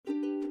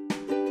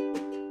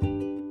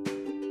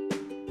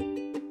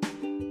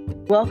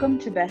Welcome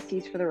to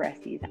Besties for the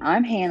Resties.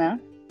 I'm Hannah.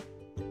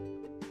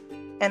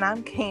 And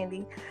I'm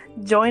Candy.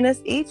 Join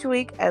us each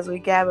week as we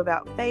gab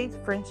about faith,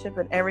 friendship,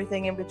 and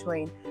everything in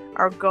between.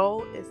 Our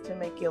goal is to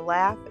make you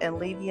laugh and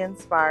leave you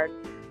inspired.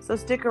 So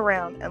stick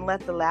around and let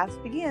the laughs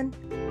begin.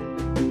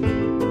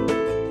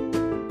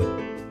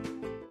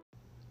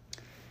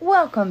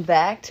 Welcome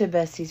back to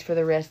Besties for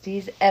the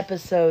Resties,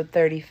 episode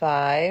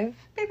 35.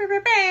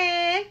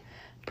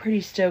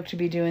 Pretty stoked to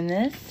be doing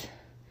this.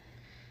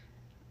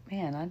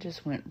 Man, I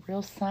just went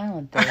real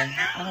silent there.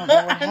 I don't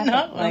know what happened.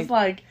 No, it was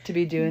like to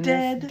be doing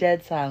dead. this.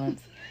 Dead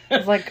silence.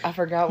 It's like I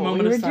forgot what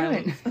we were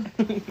doing.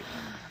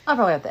 I'll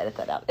probably have to edit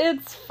that out.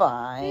 It's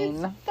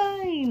fine. It's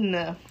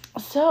fine.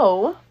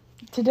 So,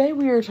 today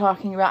we are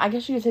talking about, I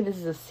guess you could say this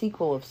is a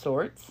sequel of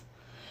sorts.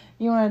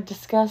 You want to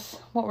discuss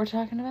what we're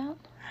talking about?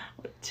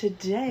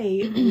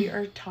 Today we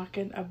are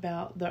talking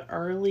about the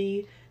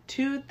early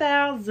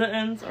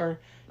 2000s or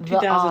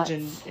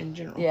 2000s in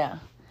general. Yeah.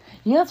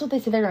 You know that's what they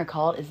say they're going to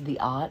call it, is the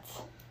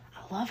aughts?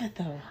 I love it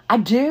though. I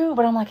do,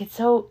 but I'm like, it's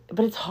so,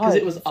 but it's hard.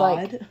 Because it was it's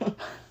odd. Like,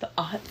 the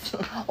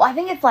aughts. well, I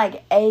think it's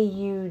like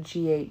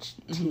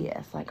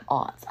AUGHTS, like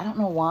aughts. I don't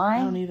know why. I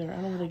don't either. I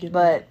don't really get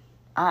but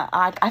that.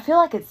 I feel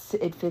like it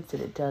fits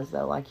it. It does,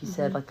 though, like you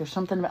said. Like, there's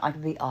something about,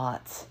 like, the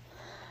aughts.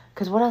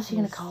 Because what else are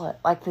you going to call it?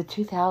 Like, the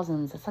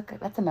 2000s,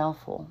 that's a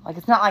mouthful. Like,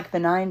 it's not like the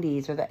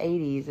 90s or the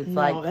 80s. It's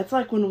no, that's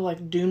like when,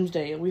 like,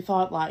 Doomsday. We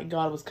thought, like,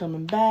 God was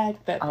coming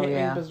back. That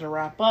pit was to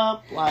wrap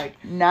up.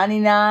 Like,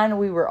 99,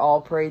 we were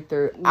all prayed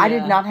through. Yeah. I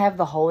did not have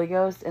the Holy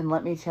Ghost, and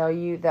let me tell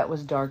you, that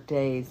was dark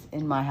days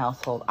in my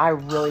household. I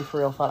really, for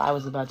real, thought I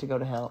was about to go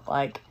to hell.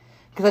 Like,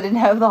 because I didn't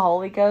have the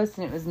Holy Ghost,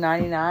 and it was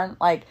 99.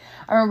 Like,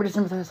 I remember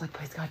December 3rd, I was like,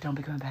 please God, don't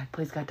be coming back.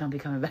 Please God, don't be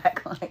coming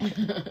back. Like,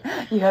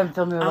 you haven't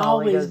filled me with the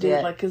Holy Ghost yet. I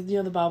always did, like,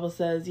 because, the Bible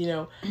says,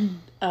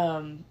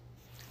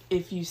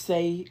 if you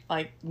say,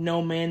 like,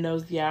 no man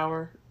knows the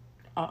hour,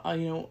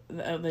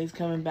 that he's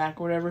coming back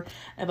or whatever,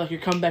 and, like,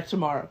 you're coming back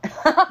tomorrow.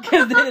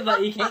 Because then it's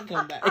like, you can't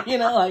come back.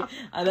 Like,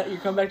 I know you're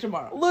coming back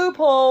tomorrow.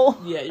 Loophole.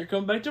 Yeah, you're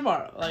coming back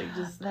tomorrow. Like,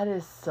 just. That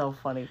is so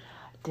funny.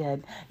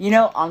 Dead.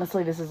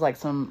 Honestly, this is, like,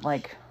 some,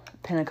 like,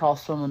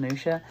 Pentecostal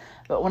minutia,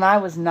 but when I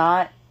was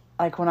not,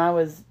 like, when I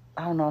was,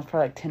 I don't know, I was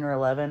probably like 10 or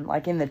 11,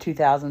 like in the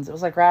 2000s, it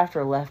was like right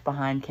after Left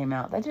Behind came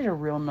out. That did a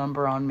real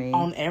number on me.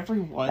 On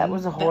everyone. That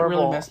was a horrible.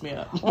 That really messed me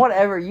up.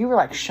 Whatever. You were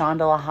like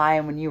Shonda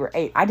LaHaye when you were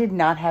 8. I did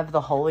not have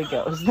the Holy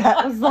Ghost.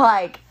 That was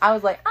like, I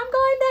was like, I'm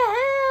going to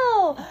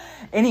hell.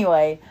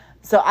 Anyway,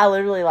 so I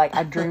literally, like,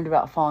 I dreamed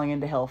about falling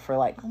into hell for,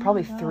 like,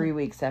 probably 3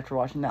 weeks after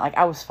watching that. Like,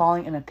 I was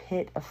falling in a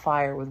pit of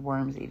fire with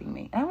worms eating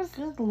me. And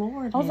Good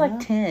Lord, I was like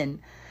 10.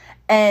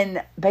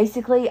 And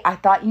basically, I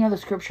thought, the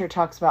scripture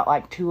talks about,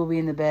 like, 2 will be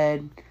in the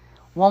bed,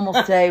 1 will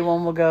stay,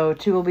 1 will go,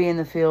 2 will be in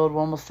the field,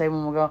 1 will stay,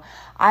 1 will go.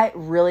 I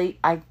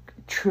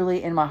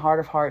truly, in my heart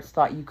of hearts,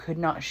 thought you could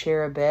not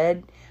share a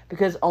bed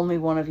because only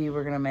one of you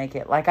were going to make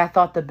it. Like, I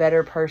thought the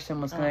better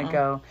person was going to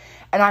go.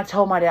 And I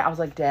told my dad, I was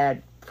like,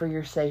 Dad, for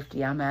your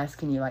safety, I'm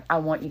asking you, like, I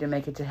want you to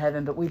make it to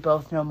heaven, but we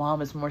both know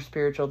Mom is more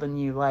spiritual than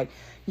you. Like,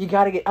 you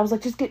got to I was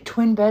like, just get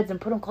twin beds and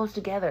put them close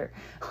together.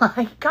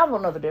 Like, God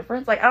won't know the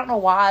difference. Like, I don't know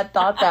why I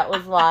thought that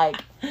was, like,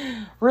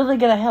 really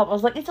going to help. I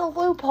was like, it's a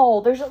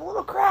loophole. There's a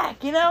little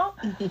crack, And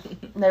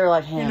they were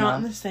like, Hannah, you're not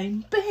in the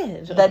same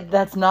bed.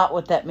 That's not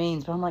what that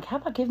means. But I'm like, how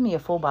about giving me a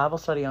full Bible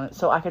study on it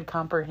so I could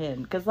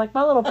comprehend? Because, like,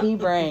 my little pea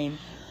brain,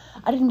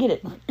 I didn't get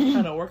it.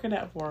 Trying to work it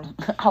out for him.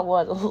 I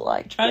was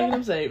like, trying to get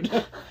him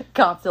saved.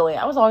 Constantly.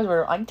 I was always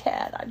worried, like,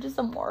 Dad,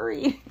 I'm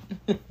worried.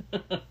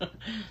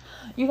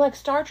 You like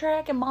Star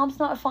Trek and Mom's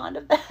not fond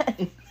of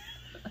that?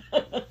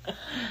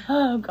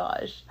 Oh,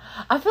 gosh.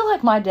 I feel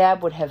like my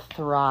dad would have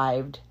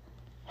thrived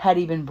had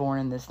he been born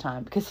in this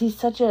time. Because he's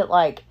such a,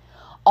 like,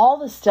 all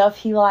the stuff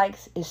he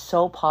likes is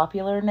so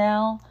popular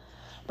now.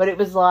 But it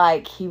was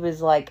like, he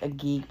was like a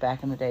geek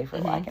back in the day for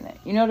liking it.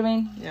 You know what I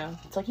mean? Yeah.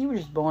 It's like you were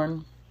just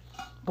born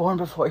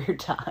before your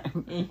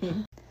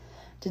time.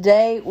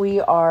 Today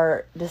we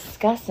are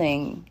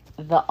discussing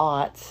the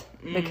aughts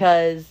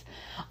because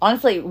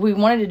honestly we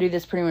wanted to do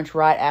this pretty much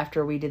right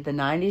after we did the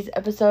 90s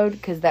episode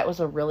because that was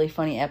a really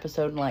funny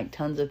episode and like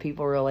tons of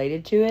people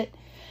related to it.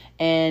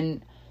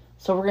 And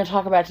so we're going to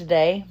talk about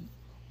today,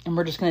 and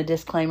we're just going to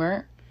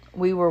disclaimer,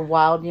 we were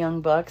wild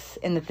young bucks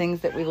in the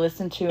things that we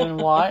listen to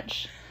and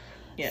watch.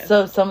 Yes.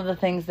 So some of the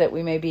things that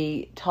we may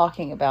be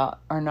talking about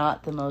are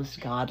not the most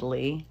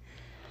godly.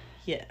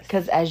 Yes.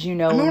 Because as you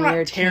know, we're when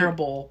not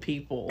terrible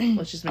people.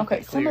 Let's just make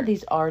that clear. Some of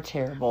these are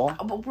terrible.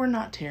 But we're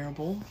not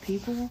terrible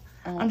people.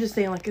 I'm just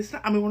saying, like, it's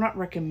not, we're not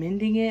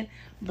recommending it,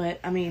 but,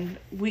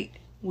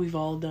 we've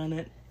all done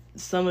it.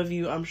 Some of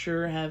you, I'm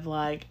sure, have,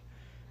 like,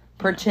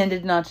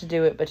 pretended not to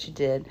do it, but you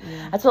did.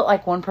 Yeah. That's what,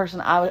 like, one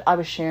person I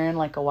was sharing,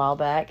 like, a while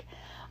back.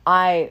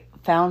 I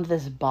found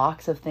this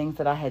box of things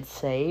that I had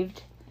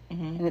saved.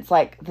 And it's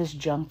like this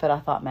junk that I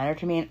thought mattered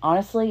to me. And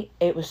honestly,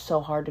 it was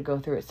so hard to go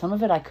through it. Some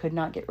of it I could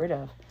not get rid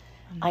of.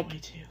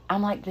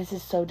 I'm like, this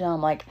is so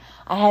dumb. Like,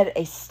 I had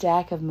a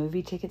stack of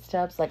movie ticket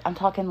stubs. Like, I'm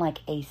talking like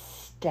a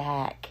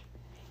stack.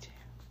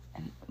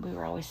 And we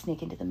were always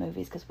sneaking to the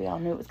movies because we all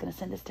knew it was going to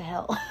send us to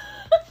hell.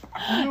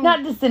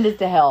 Not to send us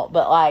to hell,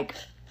 but like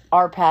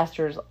our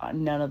pastors,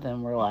 none of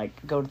them were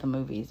like, go to the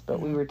movies, but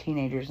we were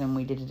teenagers and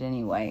we did it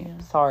anyway.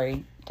 Yeah.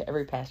 Sorry to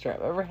every pastor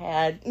I've ever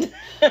had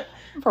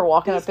for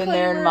walking up in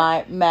there in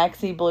my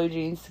maxi blue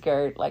jean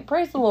skirt. Like,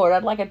 praise the Lord,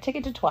 I'd like a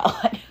ticket to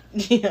Twilight.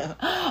 Yeah.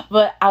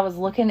 But I was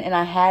looking and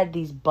I had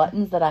these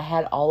buttons that I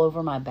had all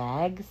over my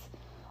bags.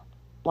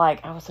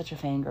 Like, I was such a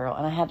fangirl.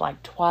 And I had,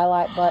 like,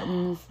 Twilight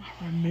buttons.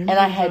 And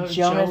I had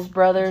Jonas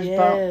Brothers.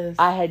 Yes.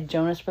 I had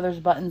Jonas Brothers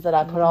buttons that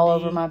I put all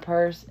over my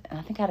purse. And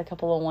I think I had a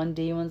couple of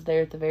 1D ones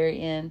there at the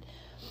very end.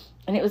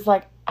 And it was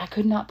like, I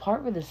could not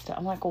part with this stuff.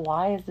 I'm like,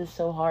 why is this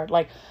so hard?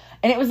 Like,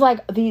 and it was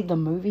like the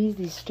movies,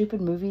 these stupid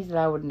movies that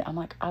I'm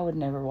like, I would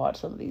never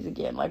watch some of these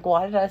again. Like,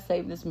 why did I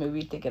save this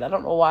movie ticket? I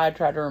don't know why I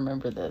tried to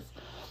remember this.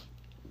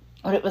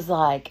 But it was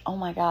like, oh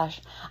my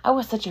gosh, I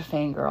was such a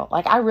fangirl.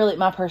 Like,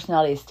 my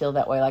personality is still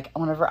that way. Like,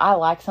 whenever I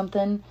like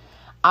something,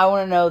 I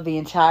want to know the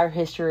entire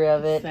history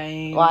of it.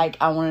 Same. Like,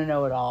 I want to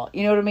know it all.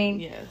 You know what I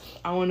mean? Yes.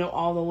 I want to know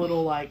all the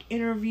little, like,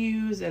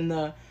 interviews and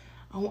I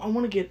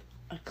want to get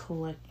a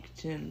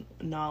collection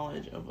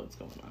knowledge of what's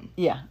going on.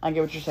 Yeah, I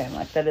get what you're saying.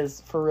 Like, that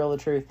is for real the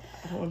truth.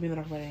 I don't want to be in the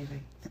dark about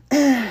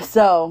anything.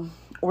 So,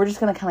 we're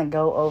just going to kind of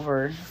go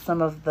over some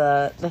of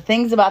the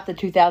things about the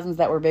 2000s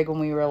that were big when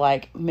we were,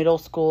 like, middle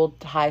school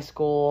to high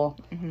school,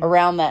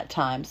 around that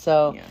time.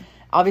 So,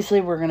 obviously,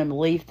 we're going to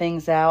leave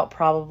things out,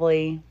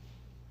 probably.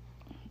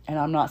 And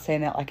I'm not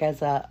saying that, like,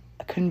 as a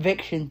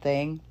conviction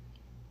thing.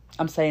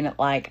 I'm saying it,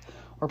 like,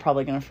 we're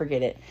probably going to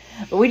forget it.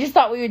 But we just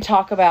thought we would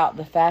talk about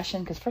the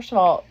fashion. Because, first of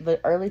all, the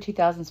early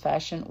 2000s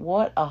fashion,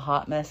 what a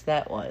hot mess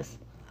that was.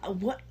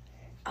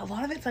 A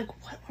lot of it's like,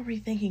 what were we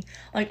thinking?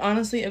 Like,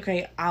 honestly,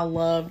 okay, I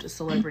loved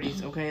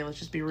celebrities, okay? Let's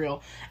just be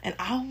real. And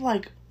I,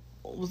 like,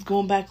 was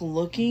going back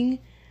looking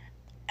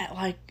at,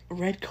 like,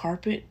 red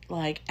carpet,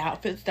 like,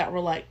 outfits that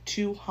were, like,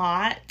 too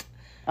hot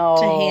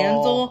to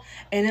handle.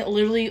 And it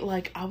literally,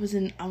 like, I was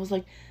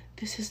like,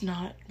 this is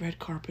not red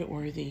carpet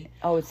worthy.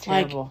 Oh, it's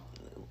terrible.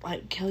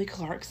 Like Kelly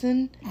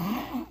Clarkson,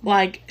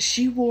 like,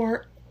 she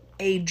wore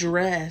a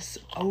dress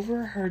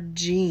over her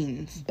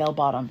jeans. Bell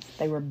bottoms.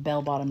 They were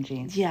bell bottom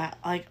jeans. Yeah,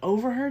 like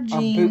over her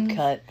jeans. Or boot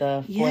cut,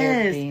 the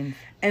flared jeans.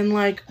 And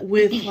like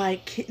with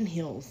like kitten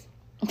heels.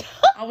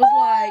 I was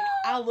like,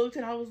 I looked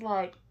and I was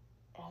like,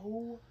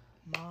 oh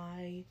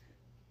my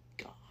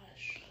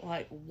gosh.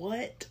 Like,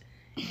 what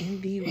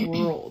in the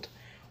world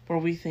were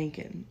we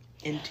thinking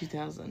in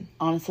 2000?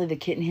 Honestly, the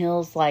kitten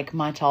heels, like,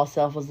 my tall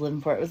self was living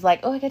for it. It was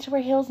like, oh, I get to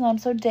wear heels and I'm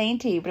so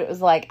dainty. But it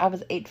was like, I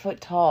was 8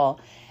 foot tall.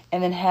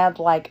 And then had,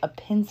 like, a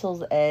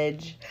pencil's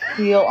edge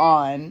heel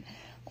on.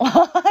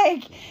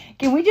 Like,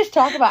 can we just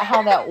talk about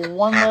how that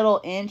one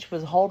little inch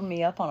was holding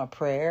me up on a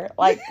prayer?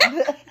 Like,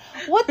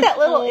 what that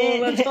little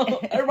inch...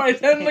 Everybody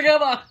stand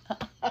together.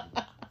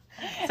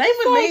 Same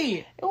with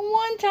me.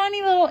 One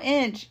tiny little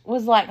inch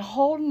was, like,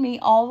 holding me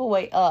all the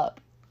way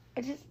up.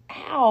 I just...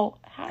 How?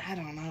 I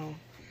don't know.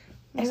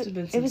 Must have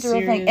been some it was a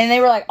real thing. And they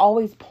were, like,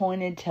 always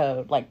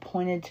pointed-toed. Like,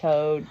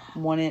 pointed-toed,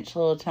 1 inch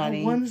little tiny...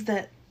 The ones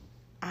that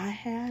I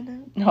had,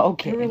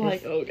 okay, they were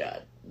like, oh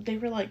god, they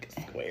were like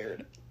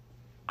squared.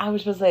 I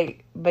was supposed to say,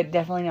 but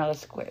definitely not a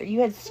square. You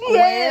had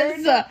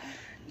squares?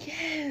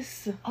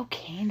 Yes. Oh,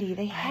 Candy,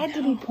 they had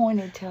to be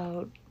pointed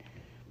toed,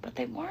 but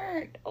they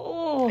weren't.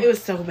 Oh, it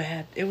was so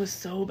bad. It was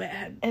so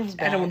bad. It was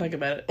bad. I don't want to think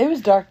about it. It was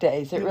dark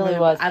days. It really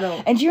was. I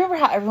don't. And do you remember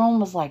how everyone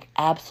was like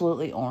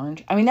absolutely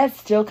orange? I mean, that's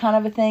still kind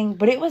of a thing,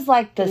 but it was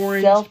like the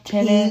orange,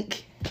 self-tinted.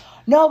 pink.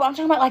 No, but I'm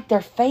talking about, like, their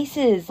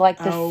faces, like,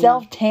 the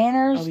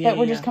self-tanners that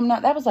were just coming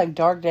out. That was, like,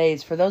 dark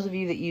days. For those of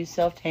you that use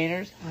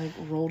self-tanners. Like,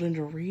 rolled in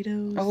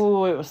Doritos.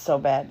 Oh, it was so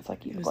bad. It's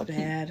like, it's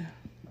bad.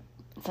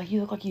 It's like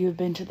you look like you have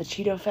been to the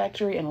Cheeto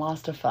factory and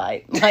lost a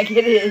fight. Like,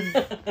 it is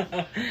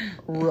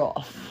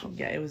rough.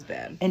 Yeah, it was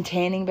bad. And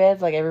tanning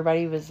beds, like,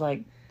 everybody was,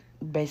 like,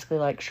 basically,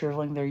 like,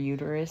 shriveling their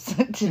uterus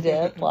to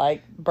death,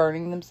 like,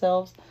 burning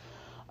themselves.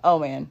 Oh,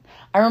 man.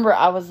 I remember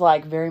I was,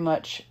 like, very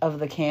much of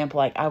the camp,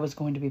 like, I was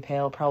going to be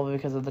pale, probably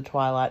because of the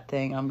Twilight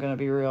thing. I'm going to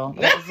be real.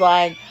 It was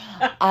like,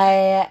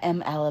 I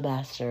am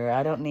alabaster.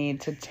 I don't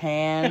need to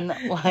tan.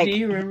 Like, do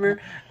you remember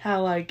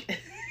how, like...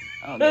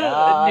 Oh,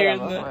 God,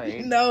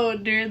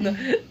 during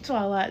the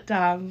Twilight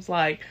times,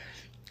 like...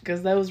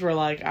 Because those were,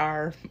 like,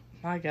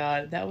 my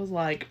God, that was,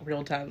 like,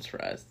 real times for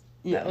us.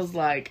 Yes. That was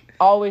like...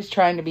 Always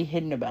trying to be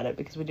hidden about it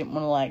because we didn't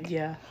want to, like...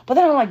 Yeah. But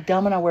then I'm, like,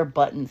 dumb and I wear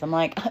buttons. I'm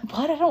like,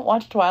 what? I don't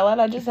watch Twilight.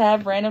 I just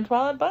have random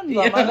Twilight buttons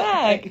on my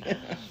back.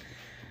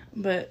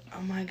 But,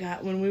 oh, my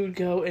God, when we would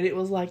go and it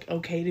was, like,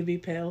 okay to be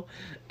pale.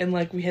 And,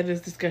 like, we had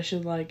this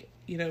discussion, like,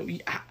 you know,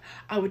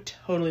 I would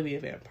totally be a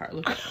vampire.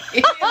 Look at me.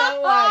 You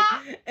know,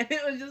 like... And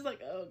it was just like,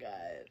 oh, God.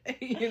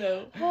 You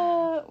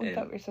know? We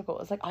thought we were so cool.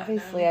 It's like,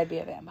 obviously, I'd be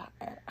a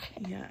vampire.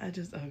 Yeah, oh,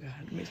 God,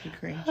 it makes me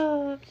cringe.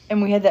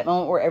 And we had that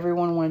moment where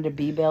everyone wanted to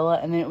be Bella,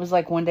 and then it was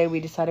like one day we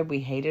decided we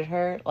hated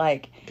her,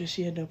 like... Because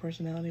she had no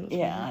personality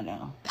whatsoever. Yeah, I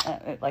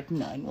know. Like,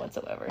 none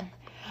whatsoever.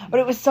 But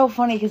it was so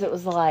funny because it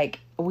was like,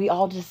 we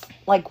all just,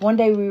 like, one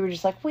day we were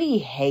just like, we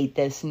hate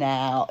this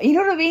now. You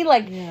know what I mean?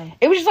 Like,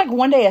 It was just like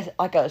one day,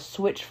 like, a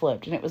switch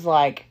flipped, and it was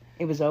like,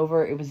 It was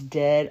over. It was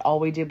dead. All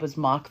we did was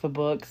mock the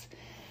books.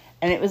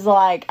 And it was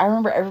like, I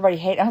remember everybody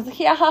hated it. I was like,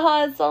 yeah,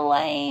 it's so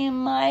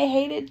lame. I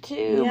hate it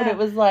too. Yeah. But it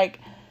was like...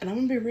 And I'm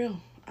going to be real.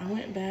 I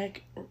went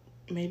back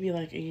maybe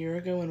like a year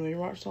ago when we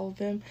watched all of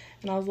them.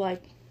 And I was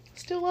like,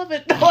 still love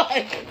it.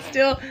 Like,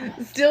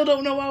 still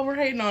don't know why we're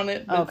hating on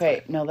it.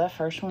 Okay, no, that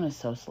first one is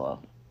so slow.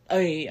 Oh,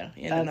 yeah.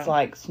 That's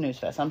like snooze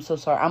fest. I'm so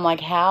sorry. I'm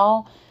like,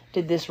 how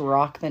did this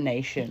rock the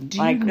nation? Do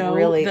like, you know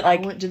really, that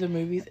like, I went to the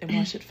movies and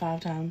watched it 5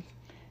 times?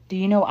 Do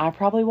you know I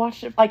probably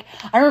watched it? Like,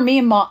 I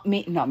remember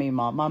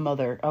my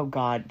mother, oh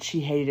God, she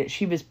hated it.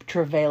 She was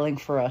travailing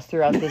for us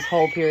throughout this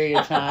whole period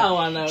of time. Oh,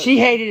 I know. She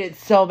hated it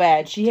so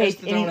bad. She hates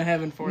the throne of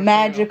heaven for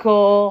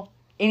us,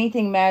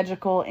 anything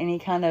magical, any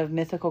kind of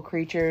mythical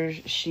creatures.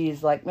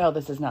 She's like, no,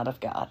 this is not of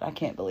God. I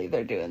can't believe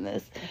they're doing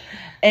this.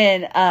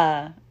 And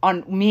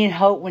me and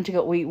Hope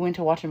we went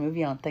to watch a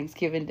movie on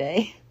Thanksgiving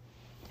Day.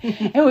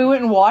 And we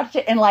went and watched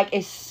it, and like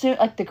as soon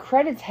like the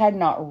credits had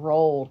not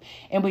rolled,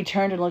 and we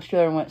turned and looked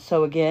together and went,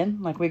 so again,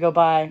 like we go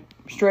buy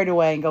straight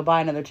away and go buy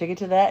another ticket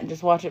to that and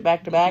just watch it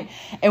back to back.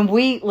 And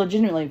we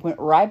legitimately went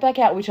right back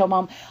out. We told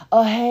Mom,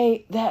 oh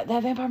hey, that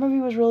vampire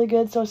movie was really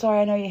good, so sorry,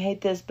 I know you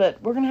hate this,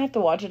 but we're gonna have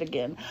to watch it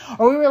again.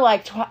 Or we were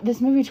like,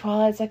 this movie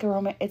Twilight's like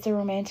it's a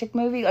romantic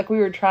movie. Like we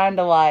were trying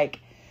to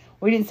like,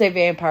 we didn't say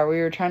vampire. We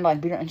were trying to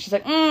like beat her, and she's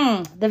like,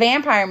 the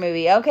vampire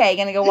movie. Okay,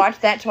 gonna go watch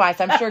that twice.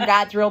 I'm sure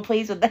God's real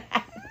pleased with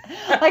that.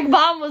 Like,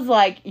 Mom was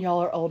like,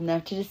 y'all are old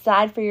enough to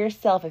decide for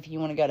yourself if you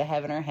want to go to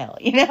heaven or hell.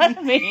 You know what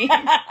I mean?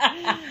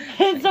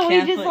 And so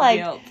we just,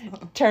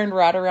 like, turned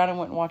right around and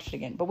went and watched it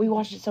again. But we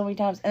watched it so many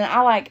times. And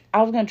I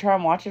was going to try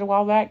and watch it a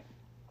while back.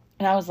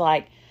 And I was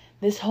like,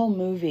 this whole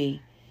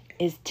movie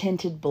is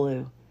tinted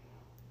blue.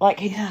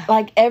 Like,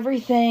 like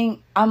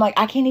everything. I'm like,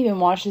 I can't even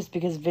watch this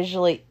because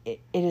visually it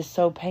is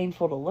so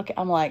painful to look at.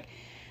 I'm like,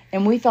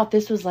 and we thought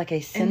this was like a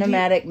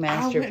cinematic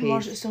masterpiece. I went and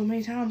watched it so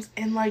many times.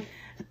 And, like,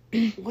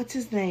 what's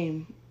his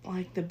name?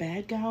 Like, the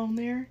bad guy on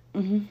there?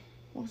 Mm-hmm.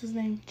 What was his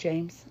name?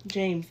 James.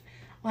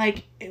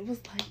 Like, it was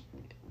like,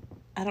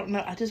 I don't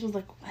know. I just was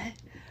like, what?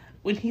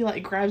 When he,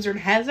 like, grabs her and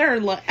has her,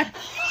 like,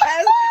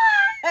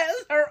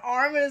 has her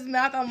arm in his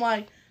mouth, I'm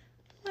like,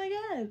 oh my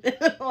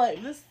God.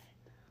 Like, this,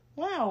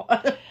 wow.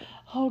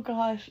 Oh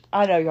gosh,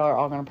 I know y'all are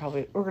all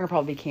we're gonna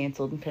probably be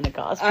canceled in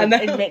Pentecost. I know,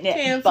 admitting it,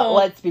 canceled. But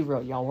let's be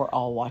real, y'all were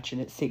all watching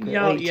it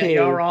secretly too.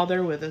 Y'all were all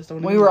there with us.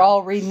 We were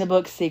all reading the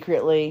book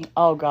secretly.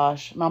 Oh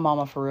gosh, my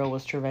mama for real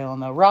was travailing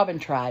though. Robin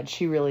tried,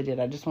 she really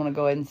did. I just want to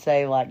go ahead and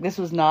say like this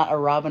was not a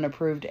Robin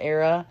approved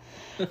era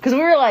because we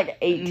were like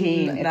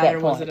 18 at that point. Neither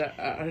was it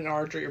an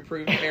Audrey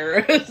approved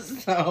era.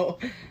 So,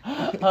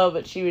 oh,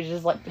 but she was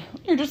just like,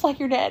 you're just like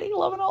your daddy,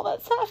 loving all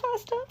that sci-fi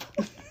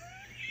stuff.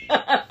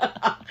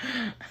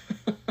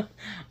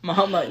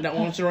 Mom, like, don't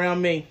want you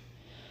around me.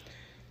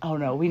 Oh,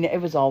 no.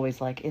 It was always,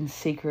 like, in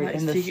secret, like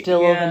in the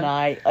still of the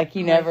night. Like,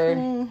 you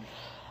never...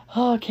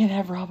 Oh, I can't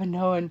have Robin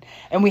know.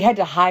 And we had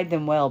to hide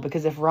them well,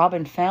 because if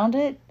Robin found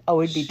it,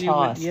 it'd be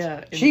tossed.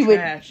 She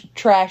would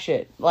trash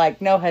it.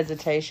 Like, no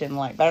hesitation.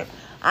 Like, I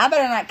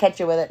better not catch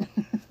you with it.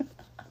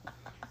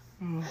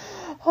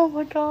 Oh,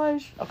 my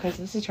gosh. Okay,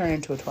 so this is turning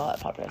into a Twilight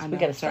podcast. We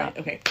gotta stop.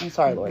 Okay. I'm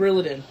sorry, Lord. Reel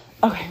it in.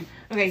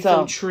 Okay,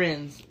 so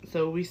trends.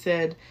 So we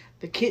said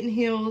the kitten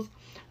heels.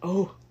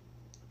 Oh,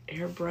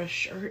 airbrush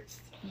shirts.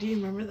 Do you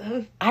remember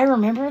those? I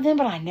remember them,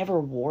 but I never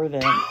wore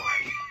them.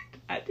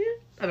 I did.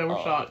 I know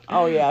we're shocked.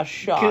 Oh, yeah,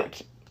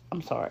 shocked.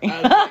 I'm sorry.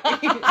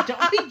 Okay.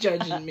 Don't be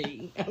judging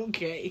me.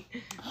 Okay.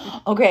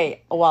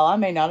 Okay, while I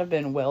may not have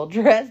been well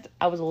dressed,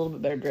 I was a little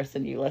bit better dressed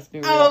than you. Let's be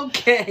real.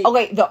 Okay.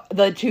 Okay,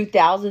 the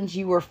 2000s,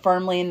 you were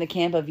firmly in the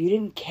camp of you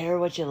didn't care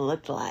what you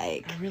looked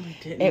like. I really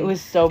didn't. It was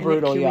so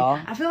brutal,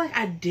 y'all. I feel like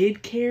I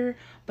did care,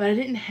 but I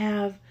didn't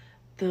have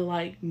the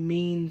like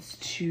means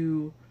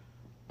to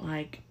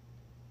like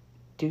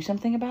do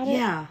something about it.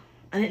 Yeah,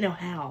 I didn't know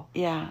how.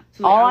 Yeah.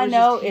 So all I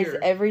know is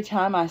every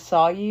time I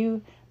saw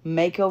you,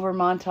 makeover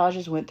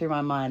montages went through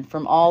my mind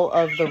from all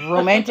of the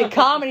romantic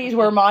comedies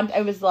where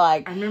it was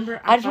like,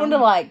 I just wanted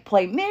to like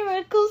play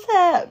Miracles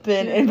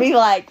Happen and be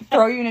like,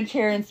 throw you in a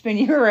chair and spin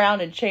you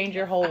around and change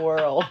your whole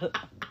world.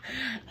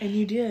 And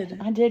you did.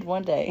 I did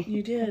one day.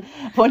 You did.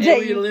 One day.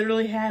 We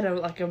literally had a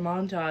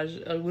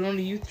montage. We went on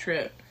a youth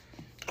trip.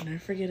 I'll never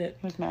forget it.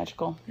 It was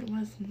magical. It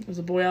was. It was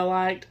a boy I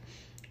liked.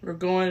 We were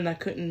going and I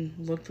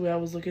couldn't look the way I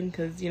was looking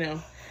because,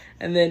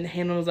 and then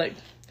Hannah was like,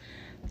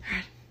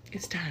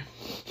 it's time.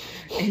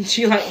 And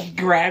she like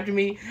grabbed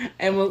me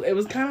and it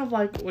was kind of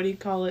like, what do you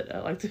call it?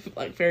 Like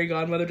fairy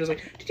godmother, just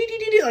like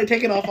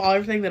taking off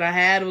everything that I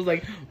had. It was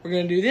like, we're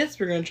going to do this.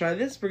 We're going to try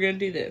this. We're going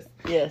to do this.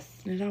 Yes.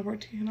 And it all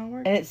worked.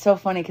 And it's so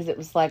funny because it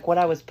was like what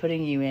I was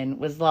putting you in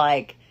was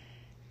like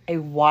a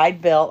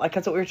wide belt. Like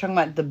that's what we were talking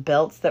about. The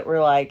belts that were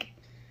like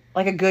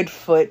a good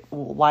foot,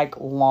 like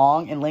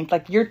long and length,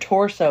 like your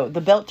torso.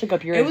 The belt took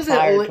up your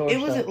entire torso.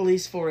 It was at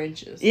least 4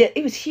 inches. Yeah,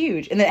 it was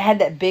huge, and then it had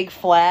that big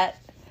flat.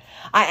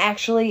 I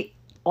actually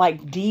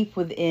like deep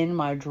within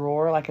my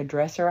drawer, like a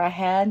dresser I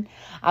had.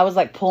 I was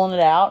like pulling it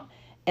out,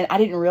 And I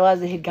didn't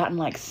realize it had gotten,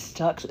 like,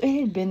 stuck. So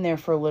it had been there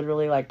for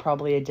literally, like,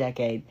 probably a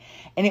decade.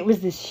 And it was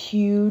this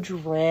huge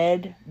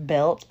red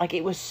belt. Like,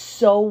 it was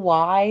so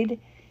wide.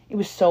 It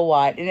was so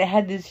wide. And it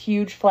had this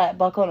huge flat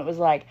buckle. And it was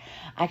like,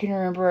 I can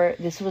remember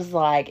this was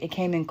like, it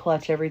came in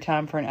clutch every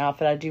time for an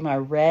outfit. I'd do my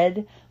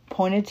red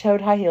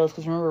pointed-toed high heels.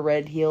 Because remember,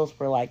 red heels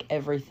were, like,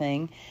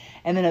 everything.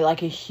 And then,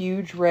 like, a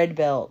huge red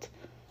belt.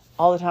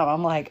 All the time.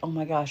 I'm like, oh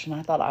my gosh. And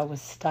I thought I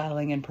was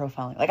styling and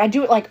profiling. Like, I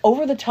do it, like,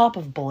 over the top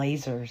of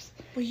blazers.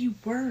 Well, you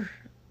were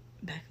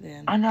back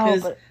then. I know,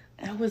 but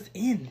that was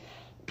in.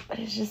 But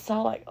it's just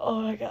so like,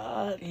 oh my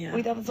God. Yeah.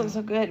 We thought this looked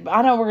so good. But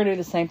I know we're going to do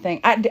the same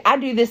thing. I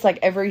do this like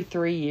every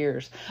 3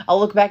 years. I'll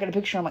look back at a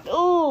picture and I'm like,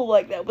 oh,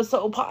 like that was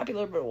so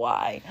popular, but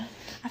why?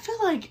 I feel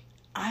like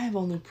I have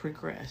only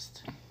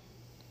progressed.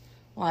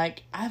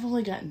 Like, I've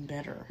only gotten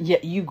better. Yeah,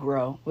 you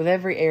grow. With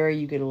every era,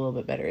 you get a little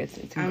bit better. It's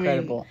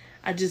incredible.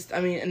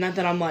 And not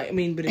that I'm like,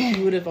 but if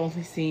you would have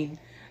only seen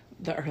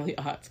the early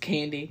aughts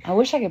Candy. I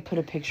wish I could put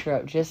a picture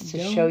up just to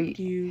show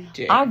you.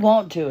 Dare. I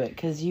won't do it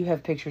because you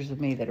have pictures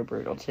of me that are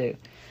brutal too.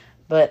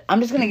 But I'm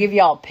just going to give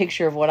y'all a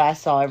picture of what I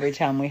saw every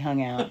time we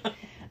hung out.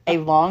 A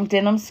long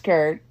denim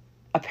skirt,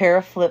 a pair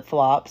of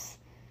flip-flops.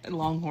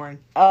 Longhorn.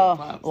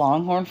 Oh,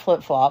 Longhorn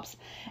flip-flops.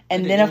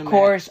 And then, of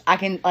course, I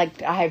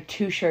have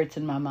 2 shirts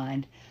in my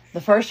mind.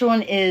 The first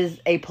one is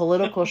a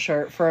political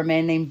shirt for a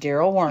man named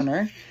Daryl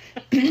Werner,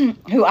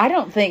 who I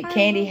don't think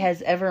Candy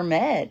has ever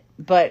met,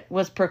 but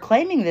was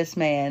proclaiming this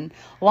man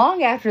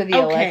long after the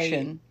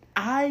election.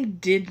 I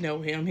did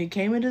know him. He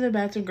came into the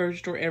Bath and grocery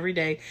store every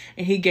day,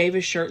 and he gave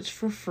us shirts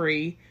for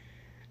free.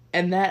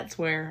 And that's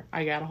where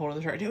I got a hold of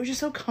the shirt. It was just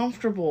so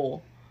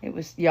comfortable. It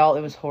was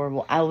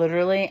horrible. I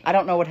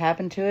don't know what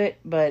happened to it,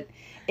 but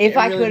if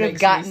I could have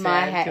gotten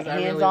my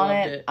hands on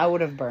it, I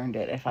would have burned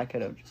it if I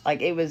could have.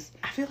 Like, it was...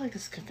 I feel like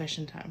this is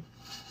confession time.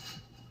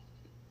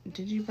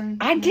 Did you burn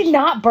I did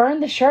not burn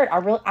the shirt.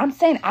 I'm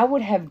saying I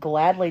would have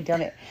gladly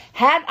done it.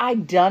 Had I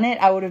done it,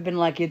 I would have been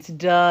like, it's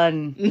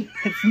done.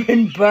 It's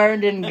been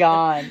burned and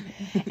gone.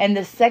 And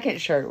the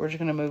second shirt, we're just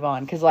going to move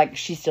on. Because, like,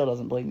 she still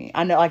doesn't believe me.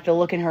 I know, like, the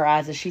look in her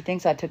eyes as she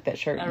thinks I took that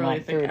shirt and,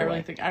 like, threw it away. I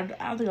don't think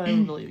I'll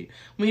ever believe you.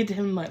 When we get to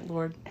him, I'm like,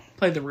 Lord,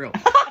 play the real.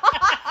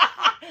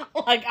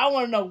 Like, I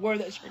want to know where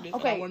that shirt is.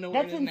 Okay, I want to know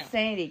that's where it is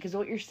insanity. Because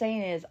what you're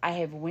saying is, I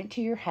have went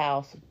to your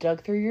house,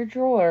 dug through your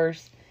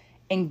drawers,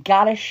 and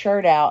got a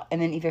shirt out, and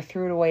then either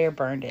threw it away or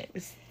burned it.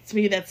 To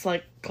me, that's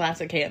like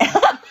classic Hannah.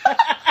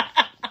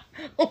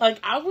 Like,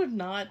 I would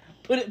not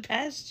put it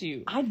past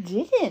you. I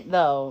didn't,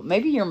 though.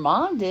 Maybe your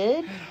mom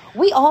did.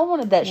 We all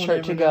wanted that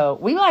shirt to go.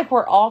 We,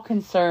 were all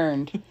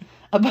concerned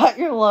about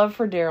your love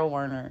for Daryl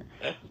Werner.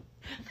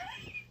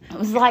 It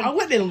was like... I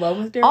wasn't in love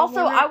with Daryl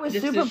Also, Werner, I was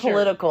super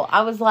political.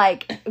 I was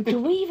like, do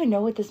we even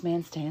know what this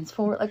man stands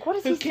for? Like, what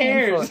does he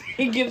stand for?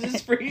 He gives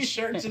us free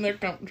shirts and they're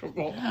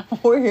comfortable.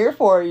 We're here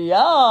for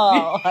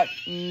y'all. Like,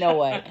 no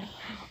way.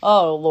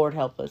 Oh, Lord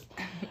help us.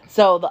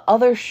 So, the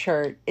other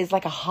shirt is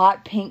like a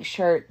hot pink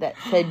shirt that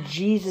said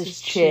Jesus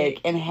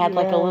Chick and had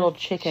like a little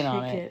chicken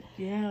on it.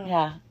 Yeah.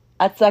 Yeah.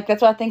 That's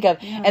what I think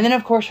of. Yeah. And then,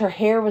 of course, her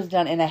hair was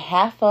done in a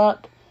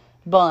half-up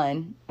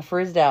bun, a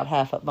frizzed out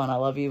half-up bun. I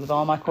love you with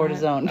all my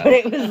cortisone. But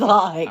it was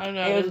like,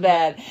 it was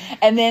bad.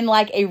 And then,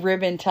 like, a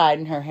ribbon tied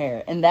in her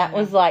hair. And that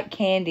was like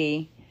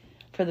Candy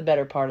for the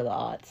better part of the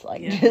aughts.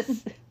 Like,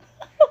 just... It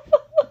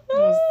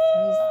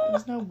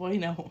was no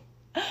bueno.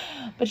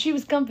 But she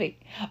was comfy.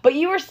 But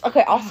you were...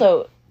 Okay,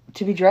 also...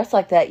 To be dressed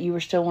like that, you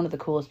were still one of the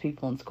coolest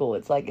people in school.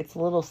 It's like, it's a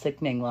little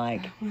sickening,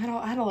 like... I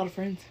had a lot of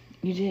friends.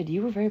 You did.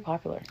 You were very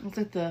popular. I was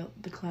like the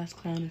class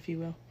clown, if you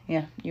will.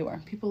 Yeah, you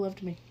were. People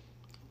loved me.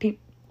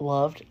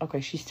 Loved?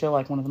 Okay, she's still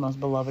like one of the most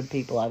beloved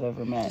people I've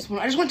ever met.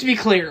 I just want to be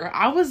clear.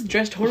 I was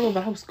dressed horrible,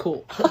 but I was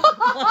cool.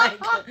 Like,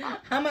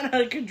 I might not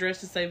have good dress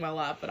to save my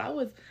life, but I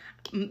was...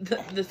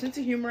 The sense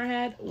of humor I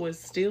had was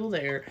still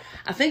there.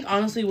 I think,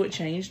 honestly, what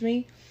changed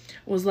me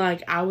was,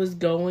 like, I was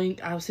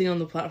sitting on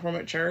the platform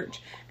at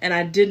church, and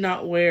I did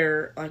not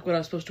wear, like, what I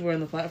was supposed to wear on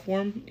the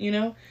platform, you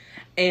know?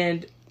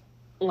 And,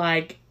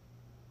 like,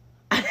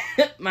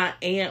 my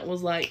aunt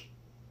was like,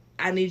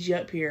 I need you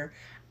up here.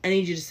 I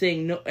need you to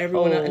sing. No,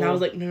 everyone else. And I was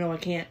like, no, I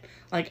can't.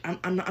 Like,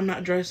 I'm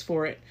not dressed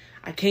for it.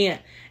 I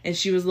can't. And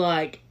she was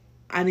like,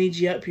 I need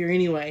you up here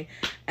anyway.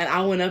 And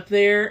I went up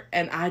there,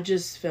 and I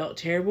just felt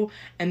terrible.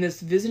 And this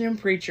visiting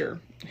preacher,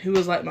 who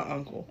was like my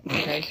uncle,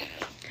 okay,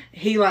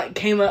 he like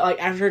came up like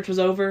after church was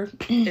over,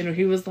 and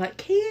he was like,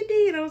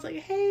 Candy, and I was like,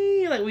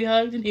 hey, like we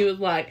hugged, and he was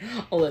like,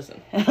 oh,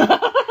 listen,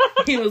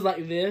 he was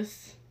like,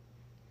 this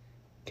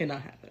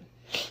cannot happen.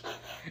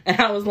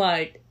 And I was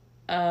like,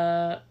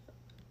 and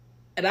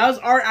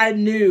I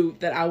knew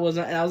that I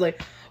wasn't, and I was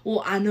like,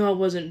 well, I know I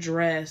wasn't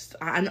dressed.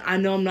 I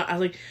know I'm not. I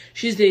was like,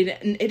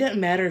 it doesn't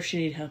matter if she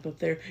needed help up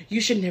there. You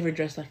should never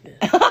dress like this.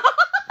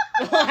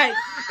 Like,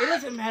 it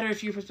doesn't matter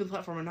if you're supposed to be on the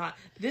platform or not.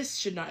 This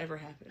should not ever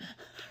happen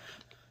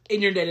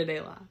in your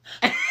day-to-day life.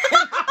 And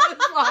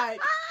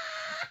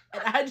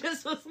I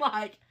just was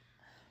like,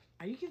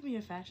 are you giving me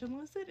a fashion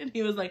lesson? And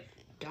he was like,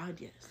 God,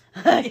 yes.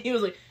 And he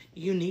was like,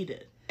 you need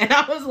it. And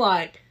I was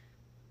like,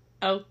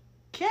 oh,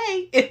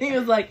 okay. And he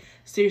was like,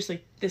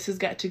 seriously, this has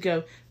got to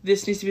go.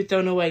 This needs to be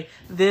thrown away.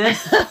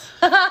 This,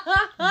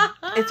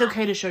 it's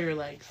okay to show your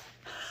legs.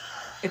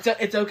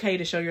 It's okay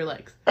to show your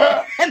legs.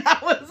 And I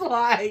was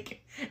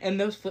like, and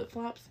those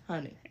flip-flops,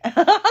 honey.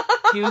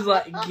 He was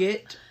like,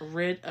 get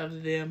rid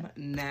of them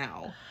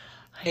now.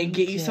 And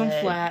get you some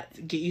flats,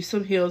 get you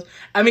some heels.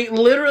 I mean,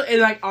 literally,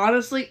 and like,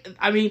 honestly,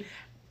 I mean,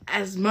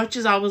 as much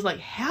as I was like,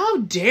 how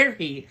dare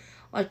he?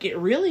 Like, it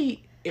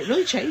really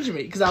changed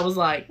me. Because I was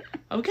like,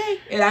 okay.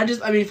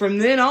 And from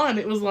then on,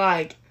 it was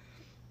like,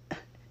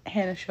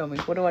 Hannah, show me.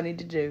 What do I need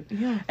to do?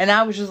 Yeah. And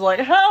I was just like,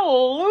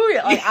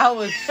 hallelujah. Like, I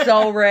was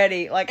so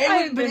ready. Like,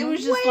 it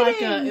was just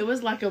waiting. It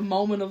was like a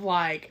moment of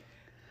like,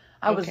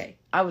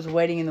 I was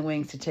waiting in the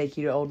wings to take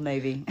you to Old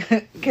Navy.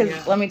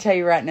 Because let me tell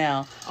you right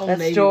now, that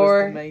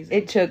store,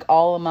 it took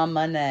all of my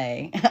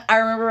money. I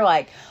remember,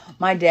 like,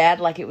 my dad,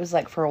 like, it was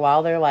like for a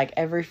while there, like,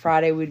 every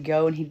Friday we'd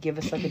go and he'd give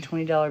us like a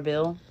 $20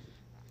 bill.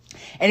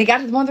 And it got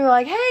to the point they're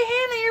like, hey,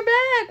 Hannah, you're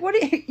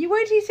back. You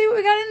wait till you see what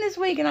we got in this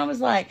week. And I was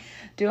like,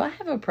 do I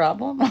have a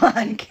problem?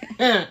 Like,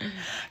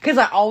 because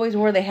I always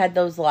wore, they had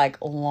those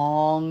like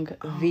long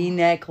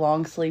V-neck,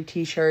 long sleeve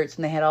t-shirts,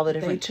 and they had all the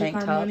different tank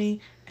tops. Money,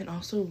 and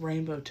also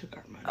Rainbow took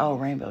our money. Oh,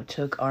 Rainbow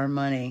took our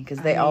money because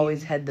they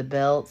always had the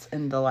belts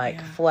and the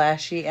like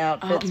flashy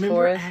outfits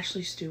for us.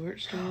 Ashley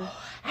Stewart's store?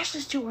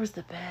 Ashley Stewart was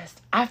the best.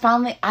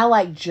 I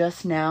like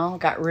just now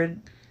got rid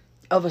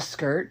of a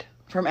skirt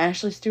from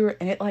Ashley Stewart,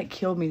 and it like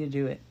killed me to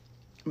do it.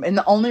 And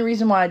the only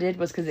reason why I did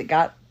was because it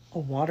got a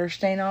water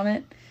stain on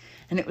it,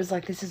 and it was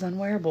like, this is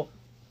unwearable.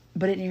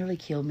 But it nearly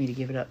killed me to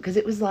give it up because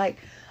it was like,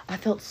 I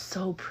felt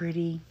so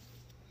pretty,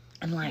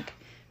 and like,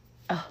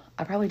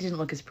 I probably didn't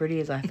look as pretty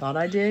as I thought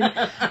I did,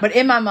 but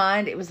in my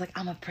mind it was like,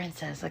 I'm a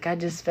princess. Like, I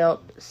just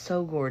felt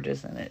so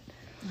gorgeous in it.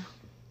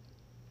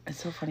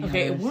 It's so funny.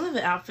 Okay, one of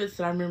the outfits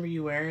that I remember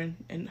you wearing,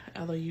 and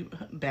although you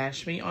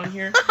bash me on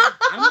here,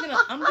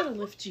 I'm gonna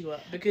lift you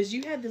up because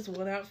you had this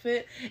one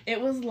outfit. It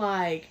was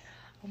like,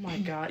 oh my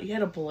god, you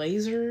had a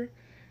blazer,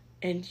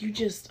 and you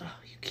just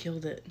you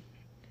killed it.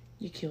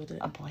 You killed it.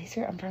 A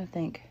blazer? I'm trying to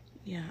think.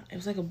 Yeah, it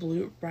was like a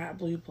bright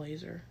blue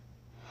blazer.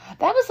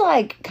 That was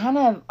like kind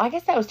of, I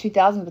guess that was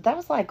 2000, but that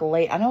was like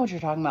late. I know what you're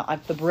talking about,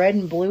 like the red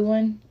and blue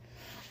one.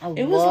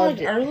 It was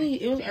like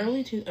early. It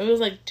was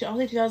like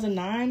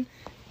 2009.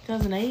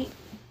 2008?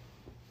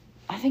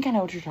 I think I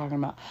know what you're talking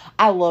about.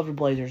 I loved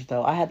blazers,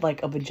 though. I had,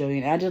 like, a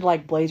bajillion. I did,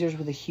 like, blazers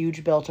with a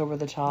huge belt over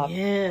the top.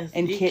 Yes.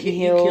 And kitten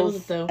heels.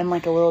 It, though. And,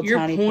 like, a little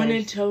tiny Your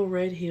pointed toe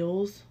red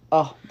heels.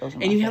 Oh, those were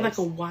my And you had, like,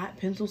 a white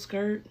pencil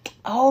skirt.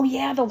 Oh,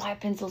 yeah, the white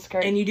pencil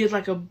skirt. And you did,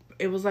 like, I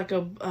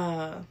remember,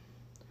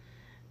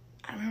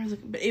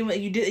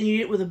 you did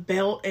it with a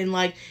belt, and,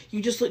 like,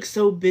 you just looked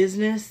so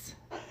business.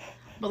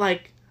 But,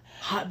 like,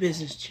 hot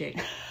business chick.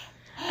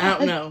 I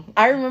don't know.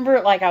 I remember,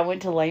 like, I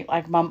went to Lane,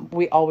 like,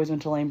 we always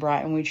went to Lane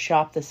Bryant and we'd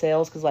shop the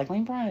sales because, like,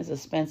 Lane Bryant is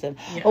expensive.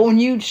 Yeah. But when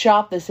you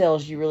shop the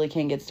sales, you really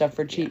can get stuff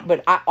for cheap. Yeah.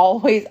 But I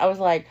was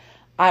like,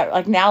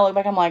 now I look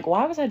back, I'm like,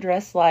 why was I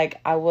dressed like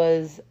I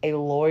was a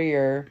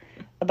lawyer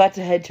about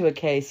to head to a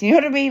case? You know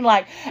what I mean?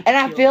 Like, and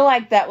I feel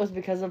like that was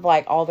because of,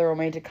 like, all the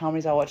romantic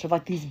comedies I watched of,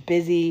 like, these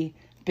busy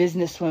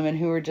business women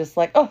who were just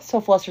like, oh, so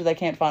flustered they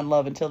can't find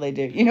love until they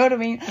do. You know what I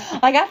mean?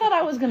 Like, I thought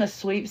I was going to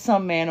sweep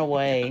some man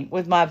away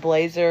with my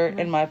blazer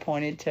and my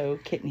pointed toe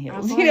kitten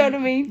heels. You know what I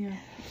mean? Yeah.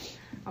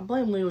 I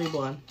blame Lily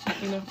Blunt.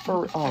 You know?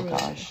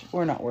 Gosh.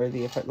 We're not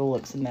worthy of the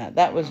looks in that.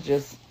 That was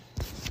just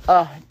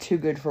too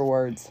good for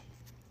words.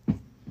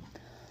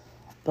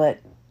 But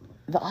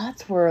the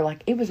odds were,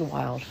 like, it was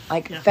wild.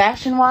 Like,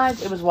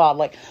 fashion-wise, it was wild.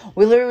 Like,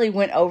 we literally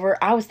went over,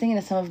 I was thinking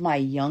of some of my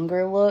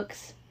younger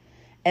looks.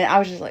 And I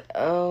was just like,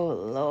 oh,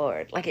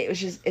 Lord. Like, it was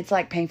just, it's,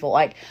 like, painful.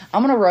 Like,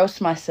 I'm going to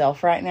roast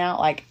myself right now.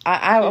 Like,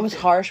 I was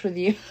harsh with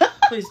you.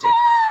 Please do.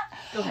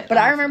 Go ahead. But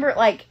I remember,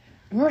 like,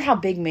 how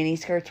big mini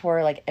skirts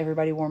were? Like,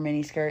 everybody wore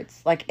mini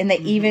skirts. Like, and they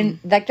even,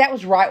 like, that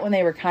was right when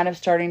they were kind of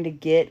starting to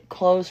get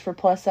clothes for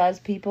plus-size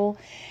people.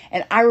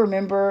 And I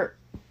remember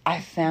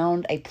I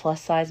found a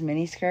plus-size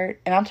mini skirt.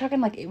 And I'm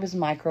talking, like, it was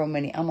micro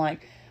mini. I'm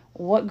like,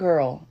 what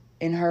girl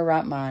in her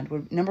right mind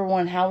would, number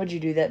one, how would you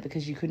do that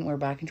because you couldn't wear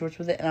biking shorts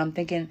with it? And I'm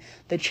thinking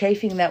the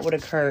chafing that would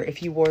occur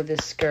if you wore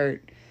this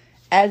skirt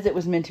as it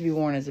was meant to be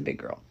worn as a big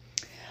girl.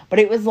 But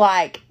it was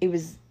like, it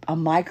was a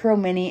micro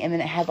mini, and then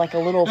it had like a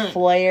little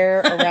flare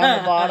around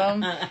the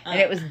bottom, and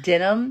it was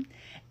denim.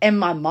 And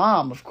my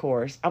mom, of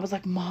course, I was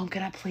like, Mom,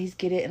 can I please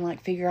get it and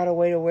like figure out a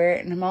way to wear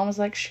it? And her mom was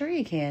like, sure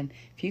you can.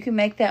 If you can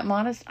make that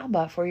modest, I'll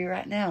buy it for you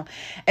right now.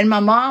 And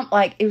my mom,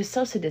 like, it was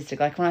so sadistic.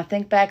 Like, when I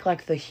think back,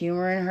 like, the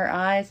humor in her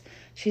eyes,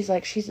 she's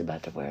like, she's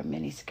about to wear a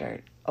mini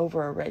skirt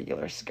over a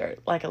regular skirt,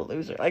 like a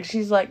loser. Like,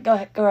 she's like,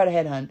 go right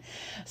ahead, hun.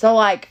 So,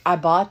 like, I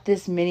bought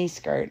this mini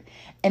skirt.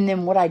 And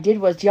then what I did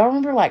was, do y'all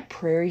remember, like,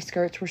 prairie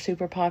skirts were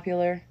super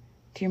popular?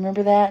 Do you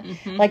remember that?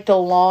 Mm-hmm. Like, the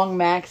long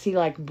maxi,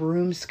 like,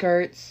 broom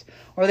skirts.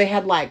 Or they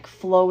had, like,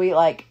 flowy,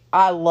 like,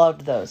 I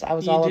loved those. I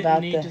was all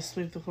about You didn't need to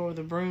sweep the floor with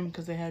a broom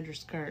because they had your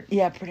skirt.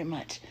 Yeah, pretty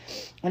much.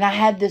 And I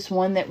had this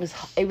one that was,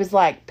 it was,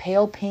 like,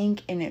 pale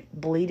pink and it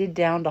bleeded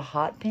down to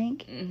hot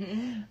pink.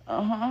 Mm-hmm.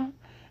 Uh-huh.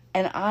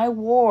 And I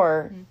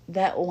wore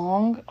that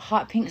long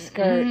hot pink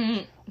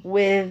skirt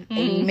with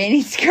a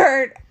mini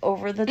skirt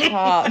over the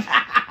top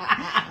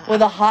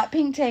with a hot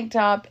pink tank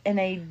top and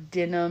a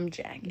denim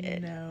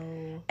jacket.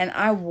 No. And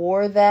I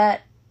wore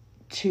that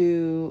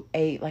to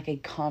a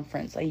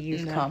conference, a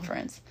youth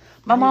conference.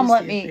 My mom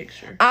let me.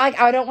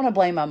 I don't want to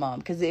blame my mom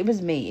because it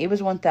was me. It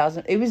was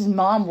 1,000. It was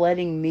mom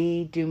letting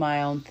me do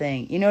my own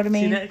thing. You know what I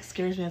mean? See, that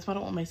scares me. That's why I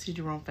don't want my sister to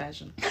do her own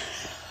fashion.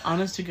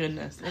 Honest to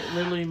goodness, it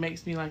literally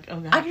makes me like, oh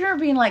god. I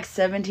remember being like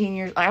 17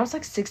 years. I was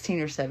like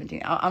 16 or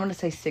 17. I'm gonna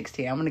say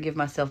 16. I'm gonna give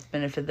myself the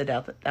benefit of the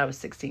doubt that I was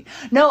 16.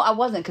 No, I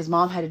wasn't because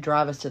mom had to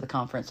drive us to the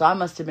conference, so I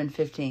must have been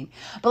 15.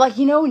 But like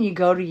when you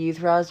go to Youth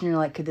Rise and you're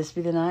like, could this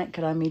be the night?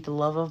 Could I meet the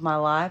love of my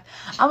life?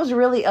 I was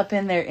really up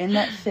in there in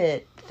that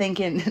fit,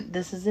 thinking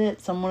this is it.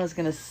 Someone is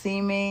gonna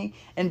see me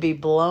and be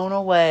blown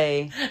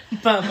away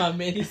by my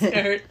mini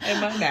skirt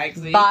and my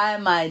maxi, by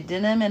my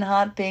denim and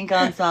hot pink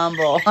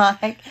ensemble.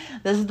 Like,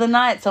 this is the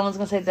night. Someone's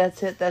gonna say,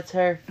 that's it, that's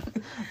her,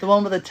 the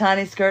one with a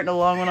tiny skirt and a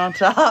long one on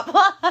top.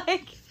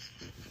 Like,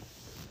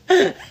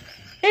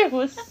 it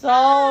was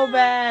so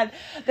bad.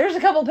 There's a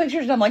couple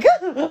pictures and I'm like,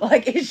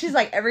 like, it's just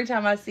like every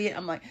time I see it,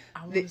 I'm like,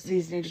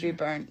 these need to be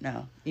burned.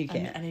 No, you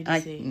can't. I need to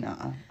see.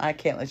 No, I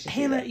can't let you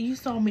see Hannah, that. you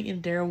saw me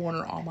in Daryl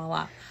Warner all my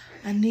life.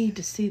 I need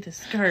to see the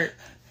skirt.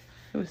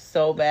 It was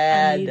so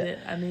bad.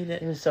 I need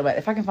it. It was so bad.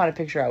 If I can find a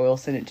picture, I will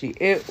send it to you.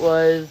 It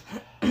was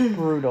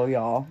brutal,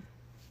 y'all.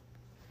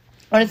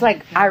 And it's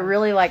like, I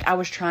really I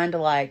was trying to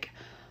like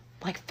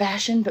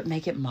fashion, but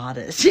make it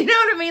modest. You know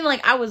what I mean?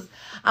 Like, I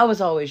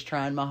was always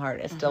trying my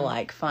hardest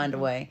to find a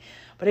way,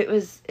 but it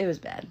was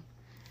bad.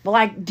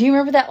 But do you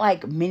remember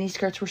that mini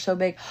skirts were so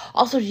big?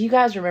 Also, do you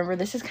guys remember,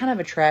 this is kind of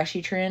a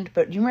trashy trend,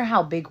 but do you remember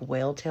how big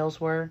whale tails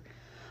were?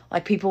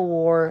 Like, people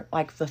wore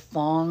the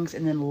thongs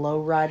and then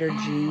lowrider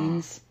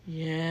jeans.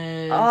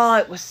 Yes. Oh,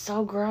 it was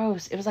so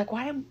gross. It was like,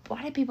 why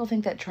did people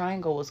think that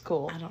triangle was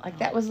cool? I don't know.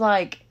 That was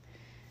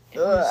it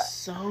was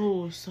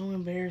so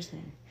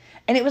embarrassing.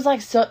 And it was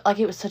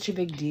it was such a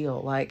big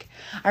deal. I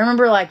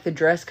remember the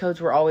dress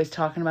codes were always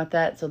talking about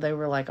that, so they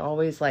were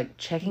always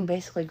checking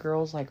basically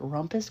girls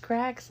rumpus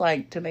cracks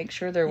to make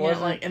sure there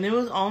wasn't. And it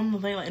was on the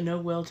thing no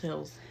whale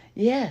tails.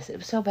 Yes, it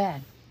was so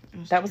bad.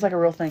 That was a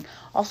real thing.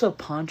 Also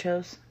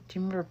ponchos. Do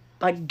you remember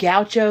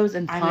gauchos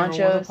and ponchos? I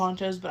never wore the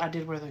ponchos, but I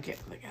did wear the gauchos.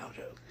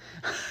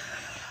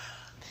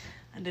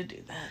 I did do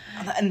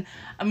that. And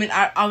I mean,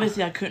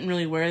 I couldn't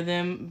really wear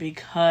them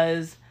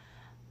because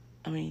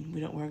we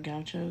don't wear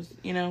gauchos,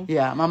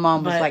 Yeah, my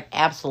mom was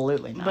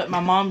absolutely not. But my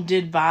mom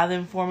did buy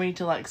them for me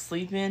to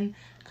sleep in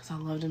because I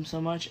loved them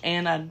so much,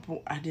 and I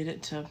did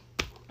it to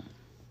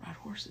ride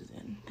horses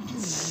in. Could you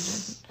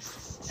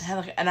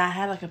imagine? I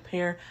had a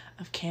pair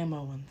of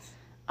camo ones.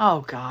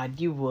 Oh God,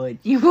 you would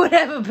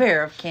have a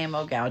pair of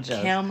camo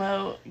gauchos.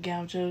 Camo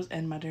gauchos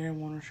and my Daryl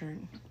Warner shirt.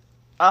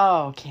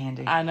 Oh,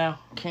 Candy. I know.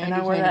 Candy,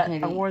 and I wore that.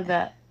 Candy. I wore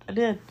that. I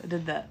did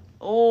that.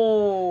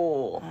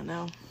 Oh, I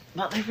know.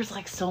 But there was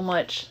so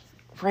much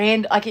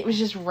it was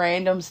just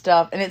random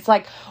stuff, and it's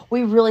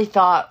we really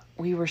thought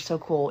we were so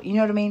cool. You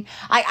know what I mean?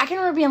 I can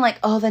remember being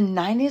oh, the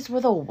 90s were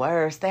the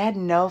worst. They had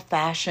no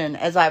fashion.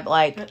 But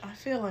I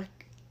feel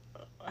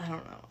I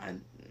don't know.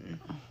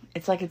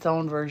 It's its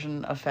own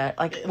version of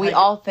we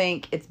all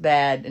think it's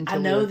bad until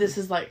I know this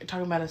is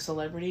talking about a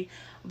celebrity,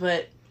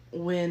 but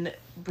when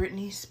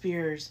Britney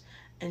Spears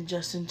and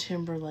Justin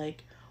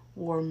Timberlake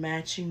wore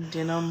matching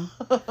denim,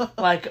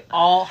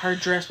 all her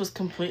dress was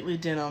completely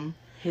denim.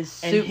 His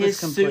suit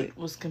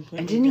was completely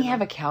And didn't denim. he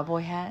have a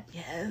cowboy hat?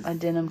 Yes. A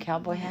denim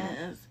cowboy hat?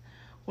 Yes.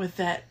 With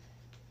that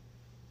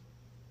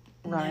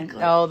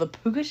necklace. Oh, the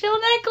puka shell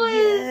necklace.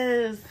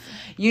 Yes.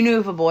 You knew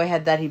if a boy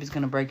had that, he was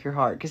going to break your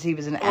heart because he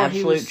was an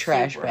absolute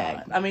trash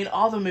bag. Hot.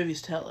 All the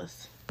movies tell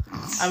us.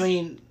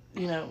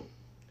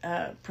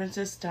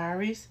 Princess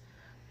Diaries,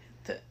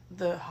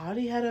 the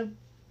hottie had a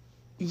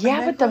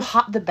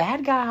but the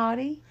bad guy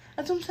hottie.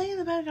 That's what I'm saying.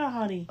 The bad guy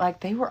hottie.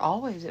 They were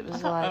always. It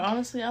was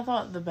honestly, I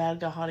thought the bad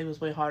guy hottie was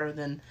way hotter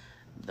than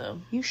the.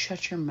 You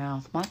shut your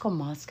mouth. Michael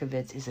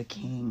Moskowitz is a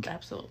king.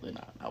 Absolutely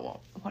not. I won't.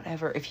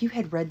 Whatever. If you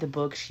had read the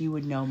books, you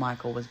would know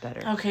Michael was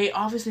better. Okay,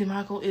 obviously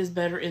Michael is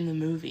better in the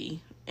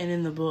movie and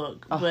in the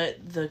book, but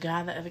the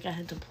guy that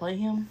had to play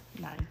him,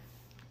 no.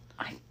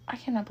 I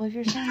cannot believe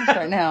you're saying this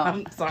right now.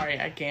 I'm sorry,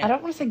 I can't. I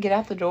don't want to say get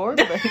out the door,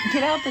 but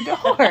get out the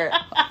door.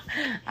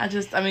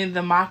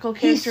 The Michael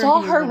character. He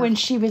saw her when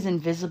she was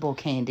invisible,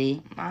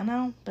 Candy. I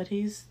know, but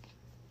he's.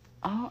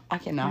 Oh, I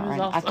cannot right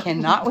now. I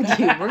cannot with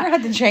you. We're going to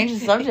have to change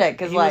the subject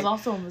because he was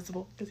also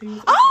invisible because he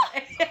was.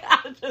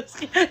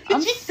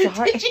 I'm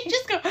sorry. Did you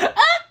just go?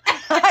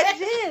 I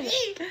did.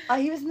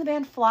 He was in the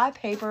band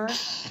Flypaper.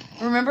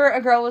 Remember,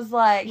 a girl was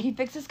he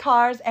fixes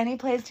cars and he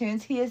plays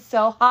tunes. He is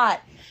so hot.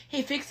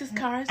 He fixes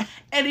cars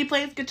and he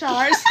plays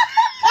guitars.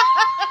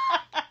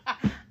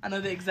 I know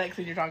the exact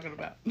thing you're talking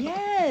about.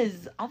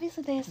 Yes.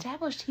 Obviously, they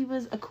established he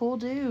was a cool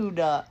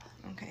dude.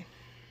 Okay.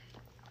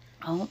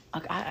 Oh,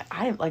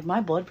 I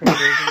my blood pressure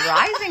is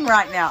rising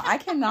right now. I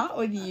cannot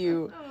with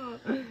you.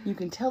 You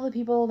can tell the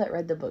people that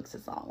read the books.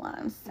 Is all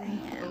I'm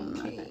saying.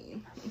 Okay.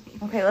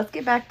 Okay, let's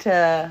get back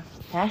to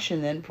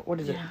fashion then. What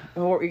is it? Yeah.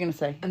 What were you gonna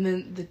say? And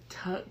then the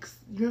tux.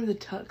 You remember the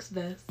tux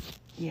vest?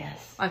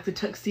 Yes. Like the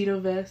tuxedo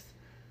vest.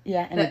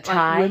 Yeah, and That, a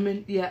tie. Like,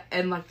 women, yeah,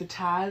 and like the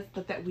ties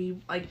that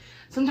we like.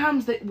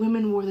 Sometimes that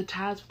women wore the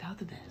ties without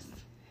the vest.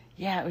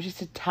 Yeah, it was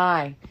just a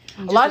tie.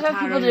 And A lot of just a times tie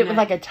people around did your it with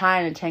neck. like a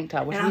tie and a tank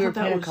top, which And we I were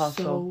thought that was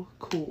Pentecostal. so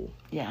cool.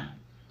 Yeah,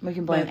 we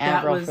can blame But that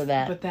Avril was for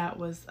that. But that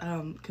was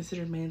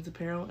considered man's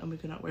apparel, and we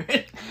could not wear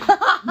it.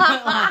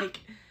 But like,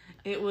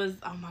 it was.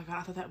 Oh my god!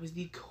 I thought that was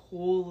the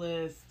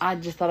coolest. I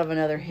just thought of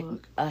another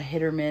Look. a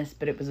hit or miss,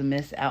 but it was a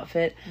miss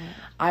outfit. Yeah.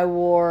 I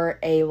wore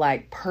a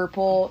like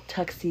purple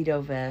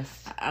tuxedo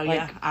vest. Oh like,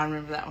 yeah, I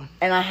remember that one.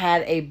 And I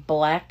had a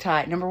black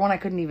tie. Number one, I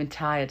couldn't even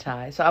tie a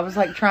tie. So I was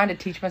like trying to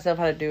teach myself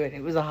how to do it.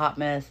 It was a hot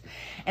mess.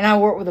 And I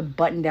wore it with a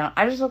button down.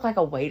 I just looked like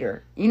a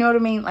waiter. You know what I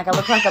mean? Like I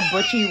looked like a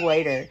butchy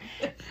waiter.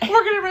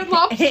 Working at Red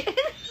Lobster.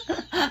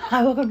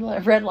 I woke up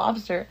to Red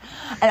Lobster.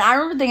 And I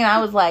remember thinking,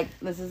 I was like,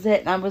 this is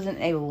it. And I was in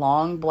a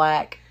long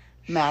black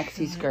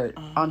maxi skirt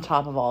on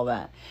top of all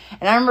that.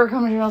 And I remember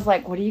coming here and I was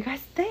like, what do you guys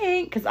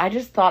think? Because I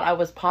just thought I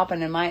was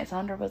popping. And Maya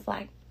Sandra was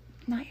like,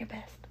 not your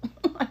best.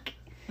 Like,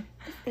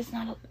 it's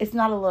not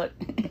a look.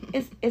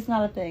 It's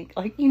not a thing.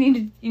 Like, you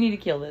need to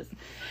kill this.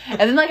 And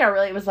then like I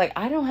really was like,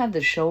 I don't have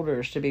the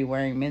shoulders to be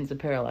wearing men's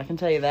apparel. I can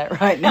tell you that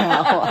right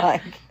now.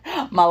 Like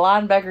my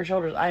linebacker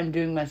shoulders, I am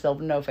doing myself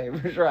no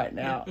favors right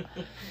now.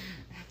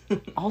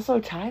 Also,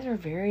 ties are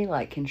very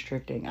like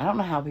constricting. I don't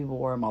know how people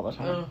wear them all the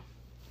time. Oh.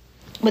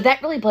 But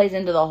that really plays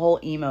into the whole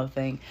emo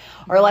thing.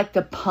 Or like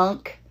the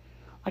punk.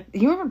 Like,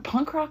 you remember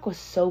punk rock was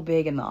so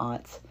big in the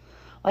aughts.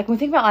 Like when we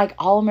think about like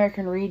All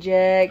American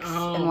Rejects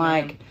and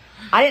like man.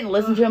 I didn't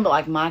listen to them, but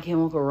like My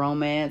Chemical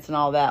Romance and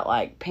all that,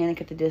 like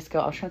Panic at the Disco.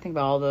 I was trying to think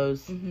about all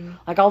those,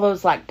 like all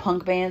those like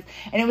punk bands.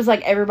 And it was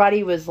like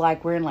everybody was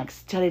like wearing like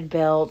studded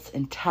belts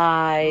and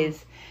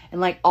ties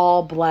and like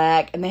all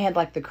black. And they had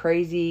like the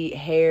crazy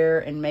hair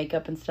and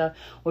makeup and stuff,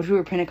 which we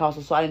were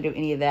Pentecostal, so I didn't do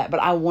any of that.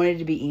 But I wanted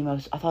to be emo.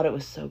 So I thought it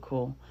was so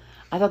cool.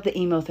 I thought the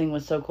emo thing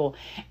was so cool.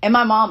 And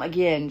my mom,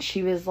 again,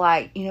 she was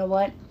like, you know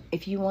what?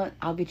 If you want,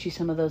 I'll get you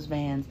some of those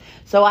Vans.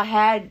 So I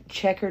had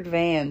checkered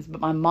Vans, but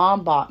my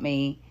mom bought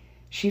me.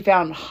 She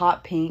found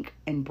hot pink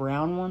and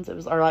brown ones. It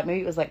was, or like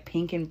maybe it was like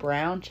pink and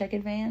brown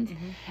checkered Vans.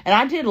 And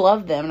I did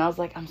love them. And I was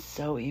like, I'm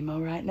so emo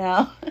right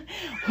now.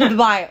 With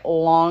my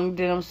long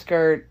denim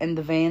skirt and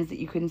the Vans that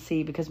you couldn't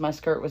see because my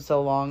skirt was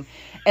so long.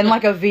 And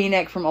like a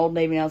V-neck from Old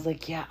Navy. And I was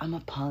like, yeah, I'm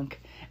a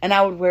punk. And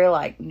I would wear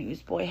like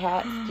newsboy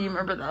hats. Do you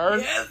remember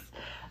those? Yes.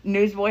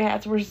 Newsboy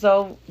hats were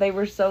so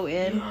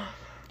in.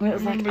 And it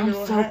was like, I'm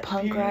so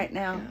punk right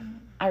now.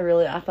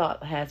 I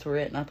thought hats were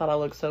it, and I thought I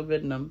looked so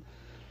good in them.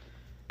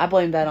 I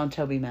blame that on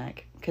Toby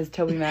Mac, because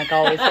Toby Mac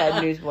always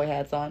had newsboy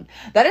hats on.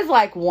 That is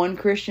like one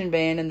Christian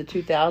band in the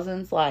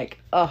 2000s. Like,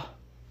 I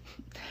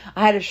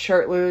had a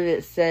shirt literally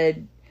that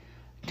said,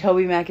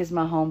 Toby Mac is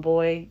my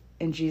homeboy,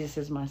 and Jesus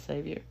is my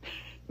savior.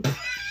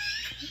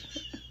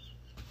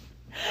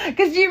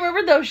 Because do you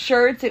remember those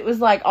shirts? It was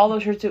like, all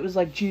those shirts, it was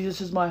like, Jesus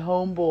is my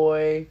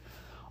homeboy.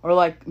 Or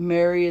like,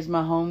 Mary is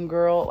my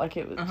homegirl. Like,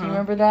 it was, do you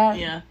remember that?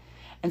 Yeah.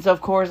 And so,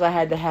 of course, I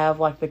had to have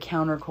like the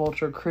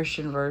counterculture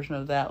Christian version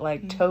of that.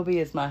 Like, Toby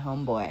is my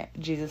homeboy.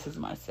 Jesus is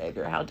my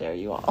savior. How dare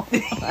you all?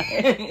 Get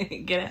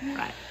it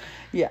right.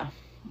 Yeah.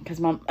 Because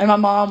my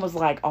mom was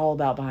like all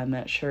about buying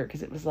that shirt.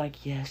 Because it was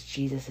like, yes,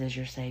 Jesus is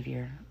your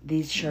savior.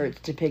 These shirts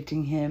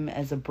depicting him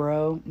as a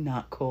bro,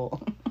 not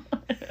cool.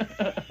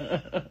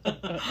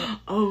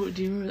 Oh,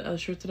 do you remember the other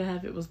shirt that I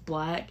have? It was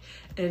black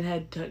and it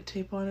had duct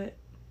tape on it.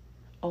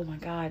 Oh my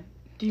God.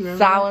 Do you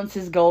remember? Silence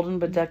is golden,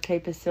 but duct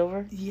tape is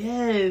silver?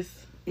 Yes.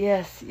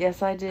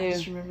 Yes, I do. I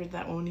just remembered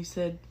that one when you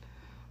said,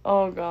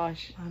 Oh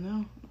gosh. I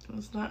know. It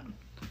was not.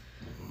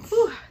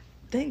 Whew.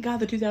 Thank God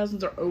the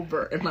 2000s are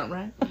over. Am I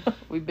right?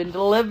 We've been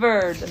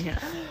delivered. Yeah.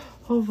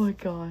 Oh my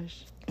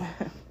gosh.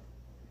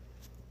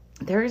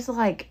 There's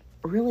like,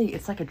 really,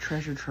 it's like a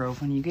treasure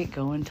trove when you get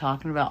going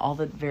talking about all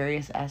the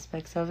various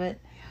aspects of it.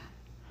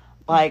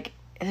 Like,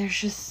 there's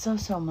just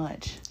so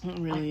much. It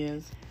really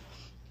is.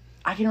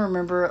 I can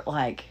remember,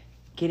 like,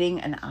 getting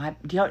an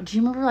do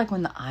you remember, like,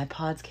 when the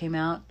iPods came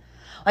out?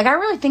 Like, I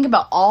really think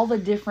about all the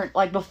different,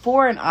 like,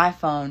 before an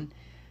iPhone,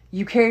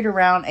 you carried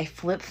around a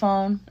flip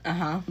phone.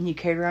 And you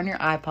carried around your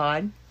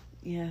iPod.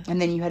 Yeah.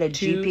 And then you had a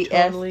Two GPS.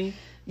 totally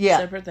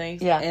separate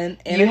things. Yeah. And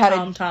you a had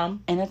TomTom.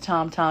 And a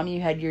TomTom. You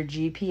had your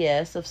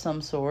GPS of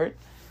some sort,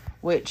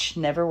 which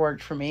never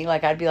worked for me.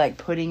 Like, I'd be, like,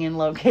 putting in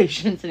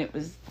locations, and it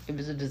was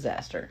a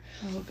disaster.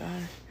 Oh,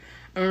 God.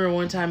 I remember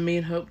one time me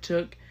and Hope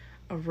took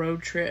a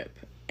road trip,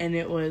 and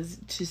it was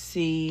to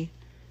see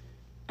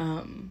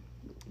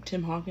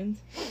Tim Hawkins.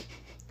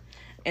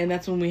 And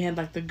that's when we had,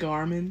 like, the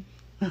Garmin,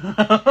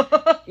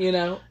 you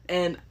know?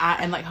 And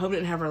like, Hope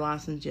didn't have her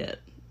license yet.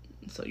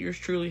 So yours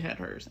truly had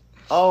hers.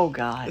 Oh,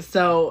 God.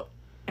 So,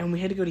 and we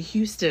had to go to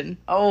Houston.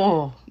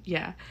 Oh.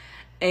 Yeah.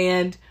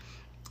 And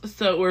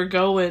so we're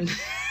going,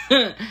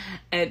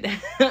 and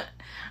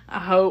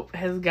Hope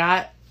has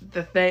got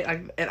the thing,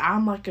 like, and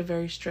I'm like a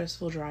very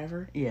stressful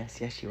driver.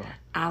 Yes, you are.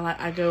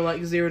 I go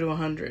like 0 to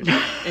 100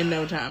 in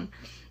no time,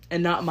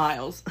 and not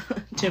miles.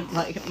 Temp,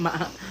 like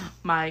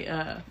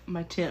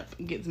my temp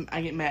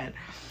I get mad,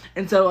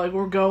 and so like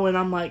we're going.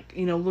 I'm like,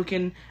 you know,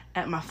 looking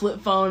at my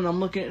flip phone, and I'm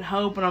looking at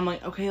Hope, and I'm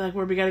like, okay, like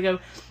where we gotta go,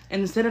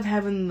 and instead of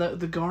having the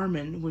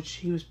Garmin, which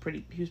he was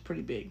pretty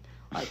big.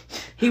 Like,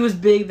 he was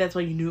big, that's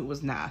why you knew it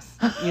was nice,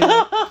 you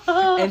know?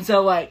 And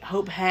so, like,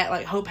 Hope had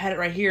it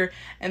right here,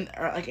 and,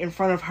 like, in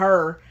front of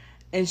her,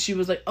 and she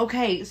was like,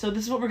 okay, so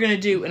this is what we're gonna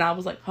do, and I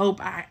was like, Hope,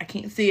 I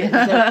can't see it,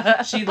 and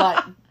so she'd,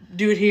 like,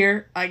 do it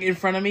here, like, in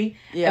front of me,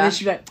 and then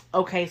she'd be like,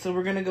 okay, so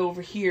we're gonna go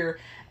over here,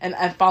 and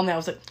finally I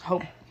was like,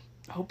 Hope,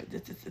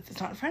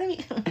 it's not in front of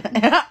me.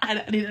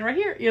 I need it right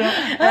here, you know?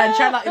 And I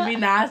tried, like, to be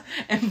nice,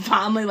 and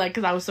finally, like,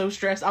 because I was so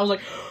stressed, I was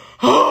like,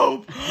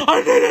 Hope,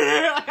 I need it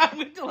here. Like, I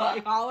went to,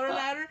 like, holler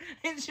at her,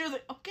 and she was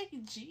like, okay,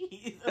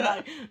 jeez. And,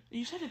 like,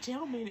 you should have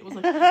told me. And it was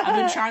like, I've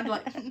been trying to,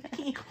 like,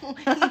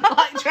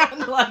 like,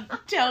 trying to,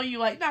 like, tell you,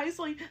 like,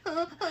 nicely.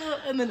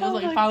 And then it was,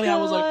 like, finally God.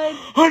 I was like,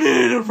 I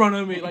need it in front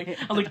of me. Like,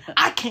 I was like,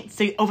 I can't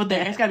see it over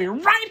there. It's got to be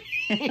right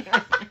here.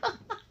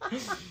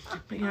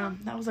 But, yeah,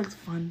 that was, like,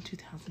 fun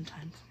 2,000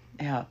 times.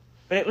 Yeah.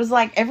 But it was,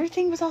 like,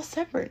 everything was all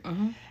separate.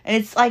 Mm-hmm. And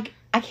it's, like,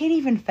 I can't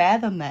even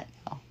fathom that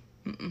now.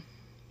 Mm-mm.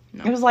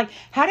 No. It was like,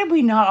 how did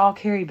we not all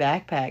carry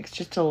backpacks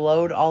just to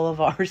load all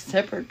of our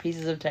separate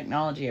pieces of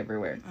technology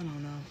everywhere? I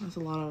don't know. That's a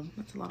lot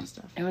of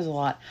stuff. It was a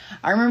lot.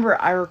 I remember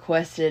I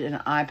requested an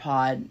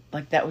iPod.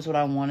 Like, that was what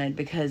I wanted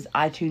because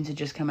iTunes had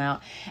just come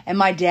out. And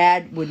my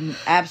dad would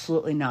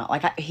absolutely not.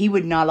 Like, he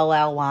would not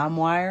allow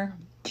LimeWire.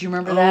 Do you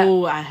remember that?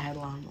 Oh, I had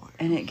LimeWire.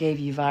 And it gave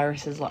you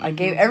viruses. I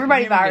gave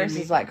everybody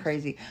viruses like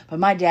crazy. But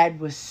my dad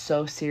was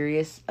so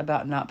serious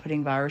about not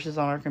putting viruses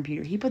on our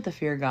computer. He put the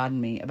fear of God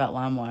in me about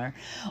LimeWire.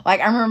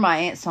 Like, I remember my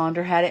Aunt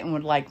Sandra had it and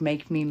would, like,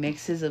 make me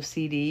mixes of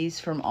CDs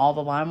from all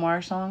the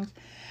LimeWire songs.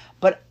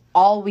 But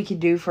all we could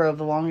do for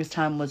the longest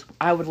time was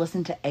I would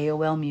listen to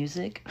AOL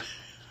Music.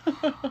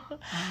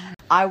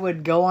 I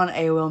would go on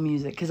AOL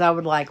Music because I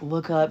would, like,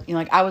 look up. You know,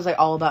 like, I was, like,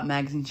 all about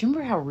magazines. Do you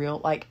remember how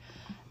real, like...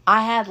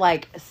 I had,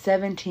 like,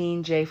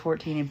 17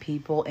 J14 and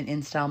People and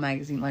InStyle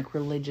magazine, like,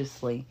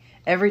 religiously.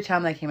 Every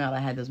time they came out, I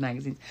had those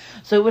magazines.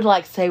 So it would,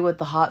 like, say what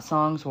the hot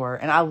songs were.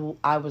 And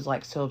I was,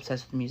 like, so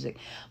obsessed with music.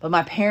 But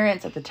my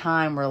parents at the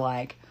time were,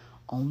 like,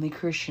 only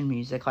Christian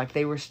music. Like,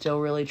 they were still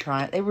really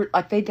trying. They were,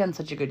 like, they'd done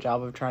such a good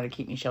job of trying to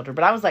keep me sheltered.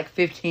 But I was, like,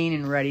 15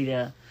 and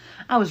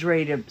I was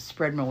ready to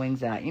spread my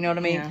wings out. You know what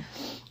I mean? Yeah.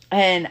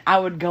 And I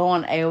would go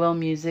on AOL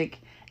Music.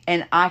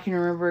 And I can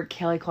remember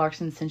Kelly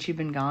Clarkson, Since You've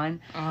Been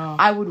Gone. Oh.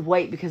 I would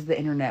wait because of the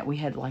internet. We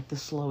had, like, the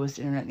slowest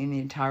internet in the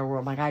entire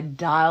world. Like, I'd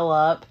dial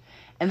up,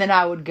 and then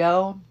I would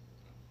go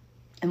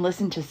and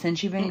listen to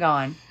Since You've Been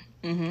Gone.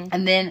 Mm-hmm.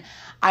 And then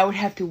I would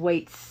have to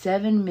wait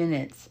 7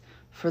 minutes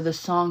for the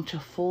song to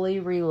fully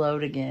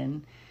reload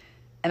again.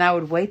 And I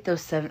would wait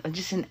those 7,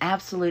 just in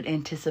absolute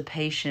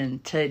anticipation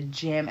to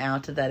jam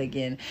out to that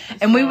again.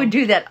 And we would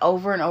do that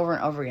over and over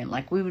and over again.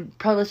 Like, we would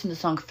probably listen to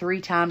the song 3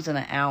 times in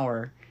an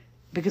hour.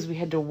 Because we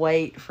had to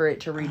wait for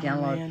it to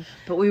re-download.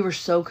 But we were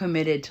so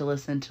committed to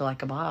listen to,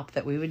 like, a bop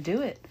that we would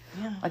do it.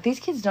 Yeah. Like, these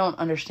kids don't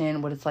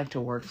understand what it's like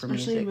to work for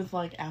music. Especially with,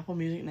 like, Apple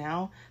Music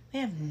now. They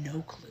have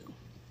no clue.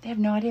 They have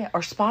no idea. Or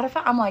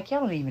Spotify. I'm like,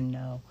 y'all don't even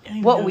know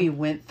what we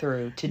went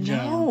through to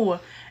jam. No.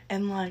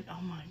 And, like,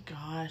 oh, my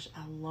gosh.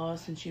 I love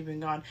Since You've Been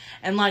Gone.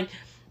 And, like,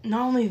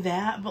 not only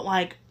that, but,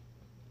 like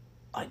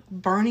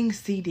burning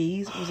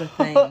CDs was a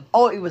thing.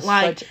 Oh, it was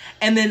like, such...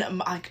 And then,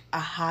 like, a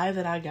high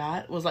that I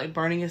got was, like,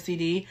 burning a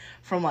CD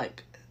from,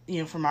 like,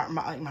 you know, from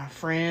my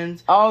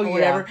friends. Oh, or yeah.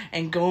 whatever.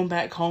 And going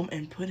back home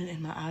and putting it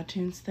in my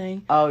iTunes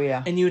thing. Oh,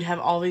 yeah. And you would have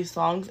all these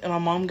songs. And my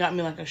mom got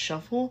me, like, a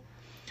shuffle.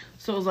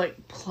 So it was,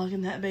 like,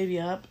 plugging that baby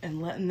up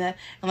and letting that...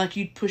 And, like,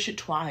 you'd push it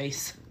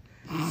twice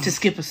to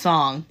skip a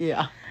song.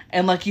 Yeah.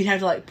 And, like, you'd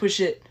have to, like, push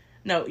it...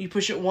 No, you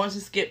push it once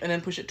to skip and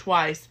then push it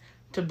twice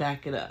to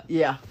back it up.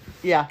 Yeah.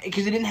 Yeah.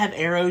 Because it didn't have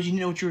arrows. You didn't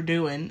know what you were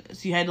doing.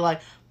 So you had to,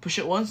 like, push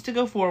it once to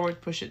go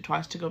forward, push it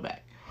twice to go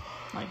back.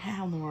 Like,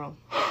 how in the world?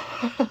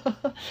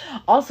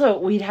 Also,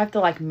 we'd have to,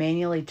 like,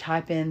 manually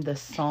type in the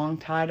song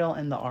title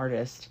and the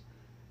artist.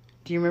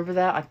 Do you remember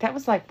that? Like, that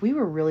was, like, we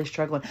were really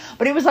struggling.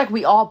 But it was, like,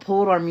 we all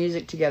pulled our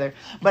music together.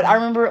 But I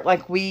remember,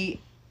 like,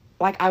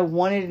 I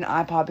wanted an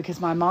iPod because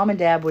my mom and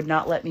dad would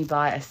not let me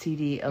buy a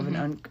CD of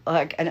an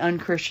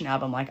unchristian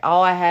album. Like,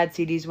 all I had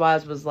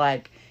CDs-wise was,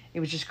 like... It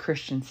was just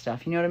Christian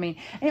stuff, you know what I mean?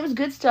 And it was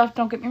good stuff,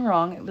 don't get me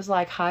wrong. It was,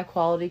 like,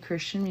 high-quality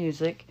Christian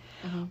music.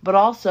 Mm-hmm. But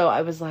also,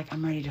 I was like,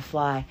 I'm ready to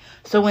fly.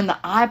 So when the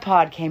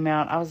iPod came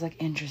out, I was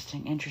like,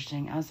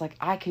 interesting. I was like,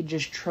 I could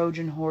just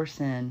Trojan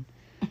horse in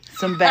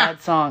some bad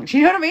songs.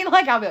 You know what I mean?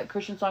 Like, I'll be like,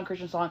 Christian song,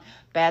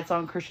 bad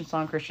song, Christian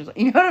song.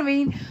 You know what I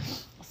mean?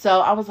 So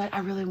I was like,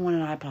 I really want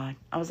an iPod.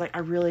 I was like, I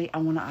want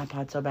an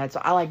iPod so bad.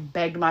 So I, like,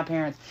 begged my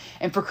parents.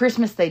 And for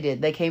Christmas, they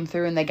did. They came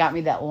through and they got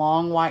me that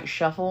long white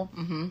shuffle.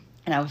 Mm-hmm.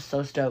 And I was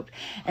so stoked.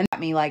 And they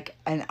got me like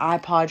an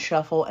iPod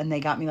shuffle, and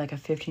they got me like a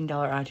 $15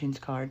 iTunes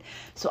card.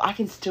 So I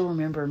can still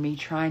remember me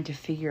trying to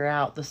figure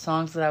out the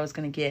songs that I was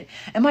going to get.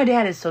 And my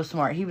dad is so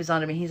smart. He was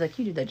on to me. He's like,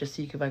 you did that just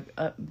so you could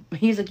buy,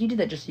 he's like, you did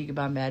that just so you could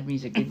buy bad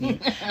music, didn't you?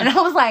 And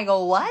I was like,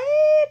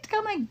 what?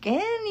 Come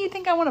again? You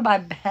think I want to buy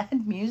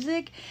bad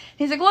music?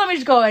 He's like, well, let me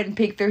just go ahead and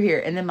peek through here.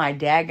 And then my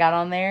dad got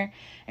on there,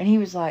 and he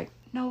was like,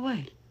 no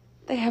way.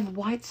 They have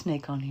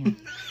Whitesnake on here.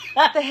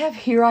 They have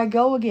Here I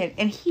Go Again.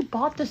 And he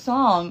bought the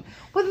song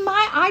with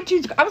my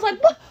iTunes. I was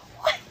like, what?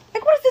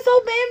 Like, what is this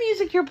old man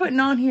music you're putting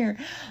on here?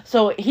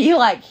 So he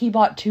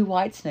bought 2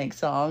 Whitesnake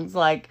songs.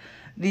 Like,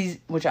 these,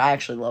 which I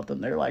actually love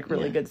them. They're, like,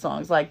 really good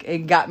songs. Like,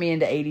 it got me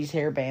into 80s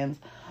hair bands.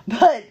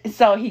 But,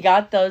 so he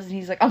got those, and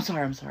he's like, I'm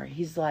sorry.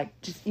 He's like,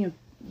 just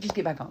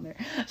get back on there.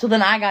 So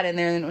then I got in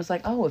there, and it was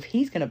like, oh, if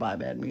he's gonna buy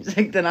bad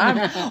music, then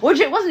which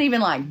it wasn't even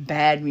like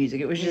bad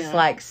music. It was just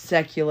like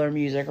secular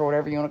music or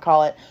whatever you want to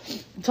call it.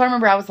 So I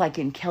remember I was like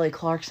in Kelly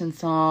Clarkson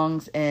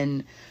songs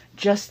and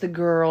Just the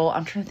Girl.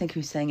 I'm trying to think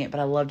who sang it, but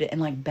I loved it. And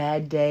like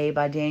Bad Day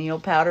by Daniel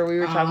Powter. We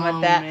were talking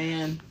about that.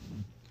 Man.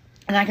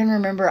 And I can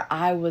remember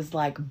I was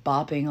like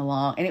bopping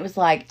along, and it was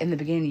like in the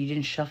beginning you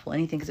didn't shuffle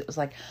anything because it was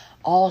like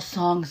all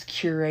songs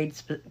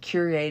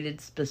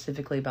curated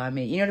specifically by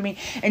me. You know what I mean?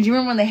 And do you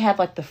remember when they had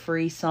like the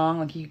free song,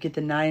 like you get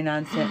the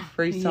 99-cent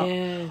free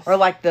song, or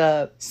like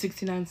the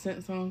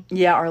 69-cent song?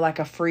 Yeah, or like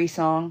a free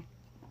song.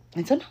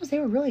 And sometimes they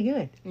were really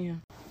good. Yeah.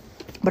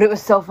 But it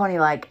was so funny.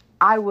 Like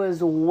I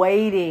was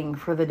waiting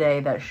for the day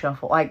that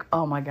shuffle. Like,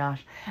 oh my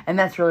gosh! And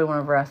that's really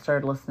whenever I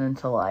started listening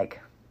to like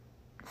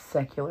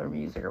secular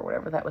music or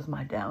whatever. That was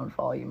my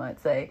downfall, you might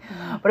say.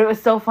 But it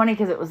was so funny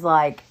because it was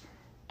like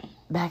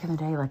back in the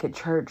day, like at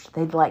church,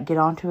 they'd like get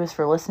onto us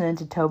for listening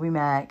to Toby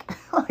Mac.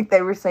 Like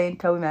they were saying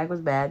Toby Mac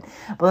was bad,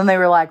 but then they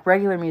were like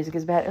regular music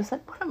is bad. It was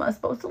like, what am I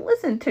supposed to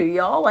listen to,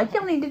 y'all? Like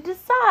y'all need to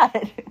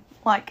decide.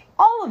 Like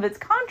all of it's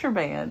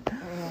contraband.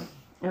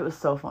 It was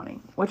so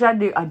funny, which I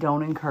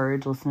don't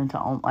encourage listening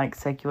to like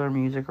secular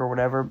music or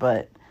whatever,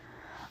 but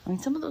I mean,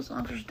 some of those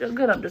songs are still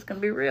good. I'm just going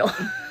to be real.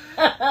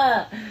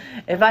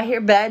 If I hear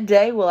Bad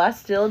Day, will I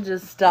still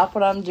just stop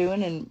what I'm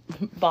doing and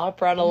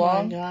bop right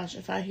along? Oh my gosh,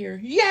 if I hear,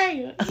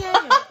 yeah,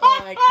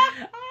 like,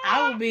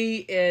 I'll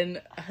be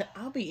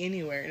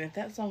anywhere. And if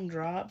that song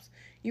drops,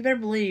 you better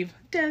believe,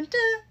 dun,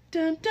 dun,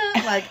 dun,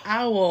 dun. Like,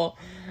 I will,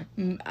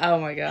 oh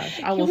my gosh,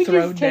 I will throw down.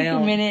 Can we just take a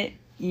minute?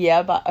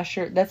 Yeah, by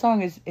Usher. That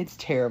song it's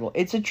terrible.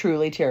 It's a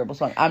truly terrible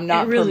song. I'm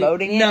not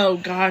promoting it. No,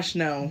 gosh,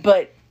 no.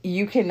 But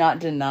you cannot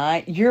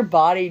deny your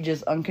body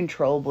just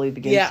uncontrollably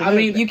begins to move. I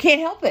mean, you can't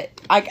help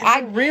it.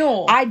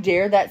 I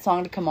dare that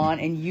song to come on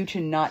and you to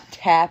not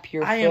tap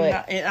your foot.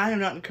 I am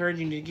not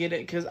encouraging you to get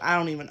it because I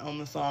don't even own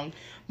the song.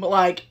 But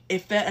like,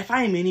 if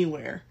I am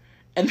anywhere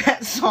and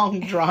that song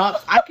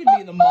drops, I could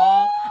be in the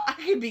mall. I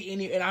could be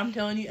anywhere, and I'm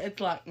telling you,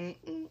 it's like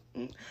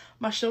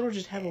my shoulders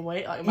just have a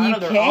weight like mine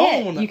of their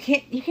own. You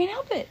can't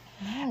help it.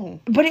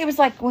 No. But it was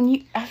like I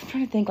was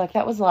trying to think, like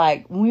that was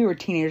like when we were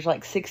teenagers,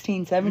 like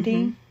 16, 17.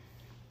 Mm-hmm.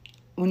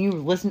 When you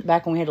listen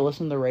back when we had to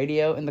listen to the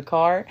radio in the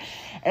car,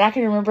 and I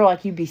can remember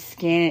like you'd be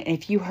scanning, and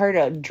if you heard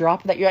a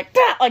drop of that, you're like,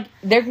 "Dah!" Like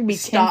there could be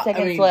 10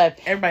 seconds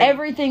left.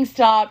 Everything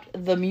stopped.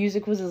 The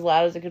music was as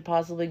loud as it could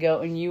possibly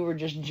go, and you were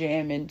just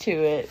jamming to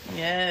it.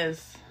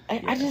 Yes. I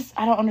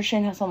don't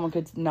understand how someone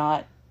could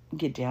not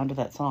get down to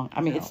that song.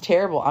 I mean, It's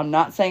terrible. I'm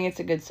not saying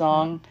it's a good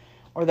song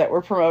or that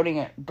we're promoting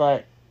it,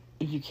 but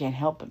you can't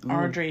help it.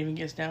 Audrey even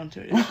gets down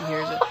to it if she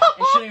hears it.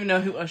 And she don't even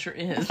know who Usher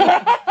is.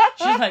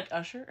 She's like,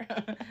 Usher?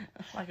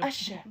 Like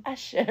Usher.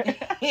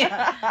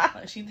 Yeah.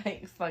 Like she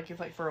thinks like it's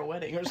like for a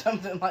wedding or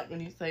something, like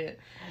when you say it.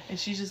 And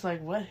she's just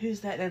like, what?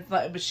 Who's that? And it's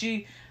like, but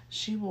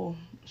she'll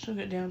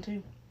get down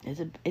too.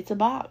 It's a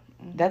bop.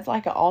 That's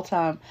like an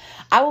all-time.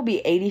 I will be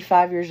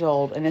 85 years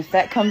old, and if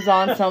that comes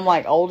on some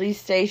like oldies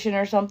station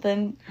or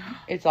something,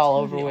 it's all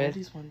over with.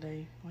 Oldies one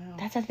day. Wow.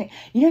 That's the thing.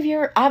 You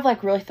know, I've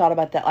like really thought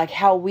about that, like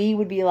how we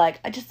would be like,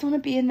 I just want to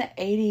be in the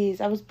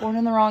 80s. I was born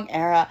in the wrong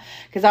era,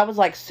 because I was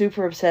like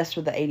super obsessed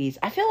with the 80s.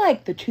 I feel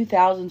like the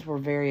 2000s were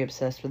very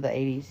obsessed with the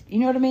 80s. You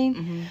know what I mean?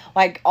 Mm-hmm.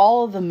 Like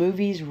all of the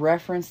movies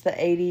reference the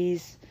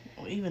 80s.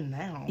 Well, even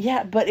now.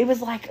 Yeah, but it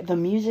was like the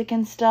music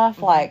and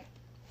stuff, like.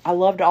 I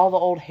loved all the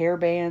old hair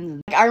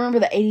bands. I remember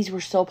the 80s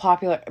were so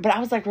popular. But I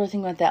was like really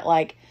thinking about that.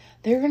 Like,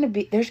 there's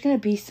going to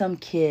be some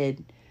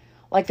kid.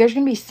 Like, there's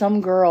going to be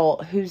some girl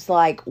who's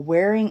like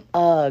wearing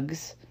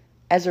Uggs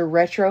as a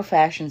retro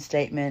fashion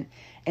statement.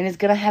 And is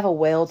going to have a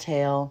whale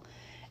tail.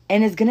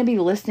 And is going to be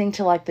listening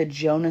to like the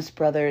Jonas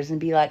Brothers.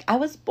 And be like, I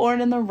was born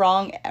in the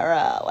wrong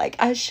era. Like,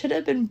 I should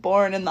have been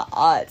born in the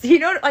aughts. You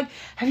know, like,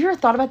 have you ever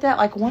thought about that?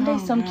 Like, one day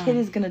some kid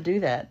is going to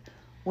do that.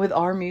 With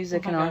our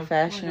music and our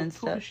fashion and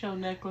stuff. Tortoiseshell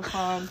necklace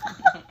on.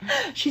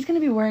 She's going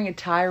to be wearing a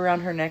tie around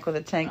her neck with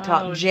a tank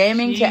top,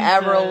 jamming to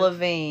Avril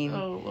Lavigne.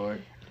 Oh,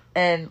 Lord.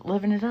 And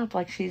living it up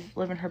like she's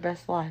living her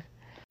best life.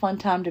 Fun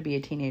time to be a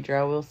teenager,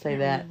 I will say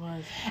that. Really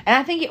was. And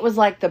I think it was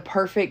like the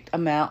perfect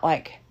amount.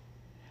 Like,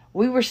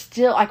 we were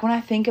still, like when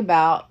I think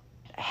about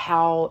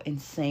how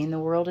insane the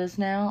world is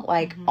now,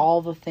 like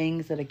all the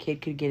things that a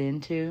kid could get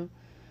into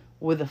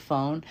with a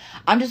phone.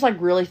 I'm just like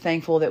really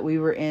thankful that we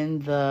were in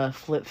the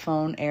flip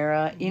phone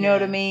era. You know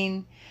what I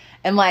mean?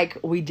 And like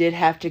we did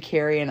have to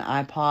carry an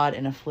iPod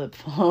and a flip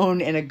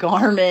phone and a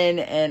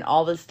Garmin and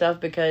all this stuff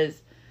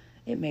because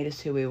it made us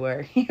who we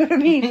were. You know what I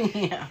mean?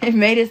 Yeah. It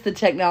made us the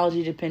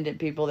technology dependent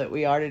people that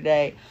we are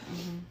today.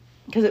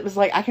 Because it was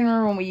like, I can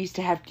remember when we used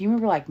to have, do you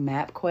remember like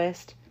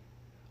MapQuest?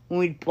 When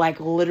we'd like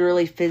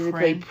literally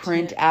physically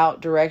print out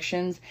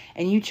directions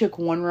and you took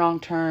one wrong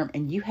turn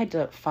and you had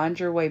to find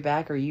your way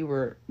back or you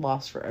were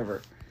lost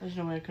forever. There's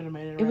no way I could have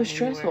made it. It was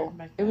stressful.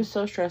 It was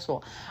so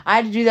stressful. I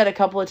had to do that a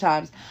couple of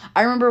times.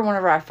 I remember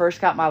whenever I first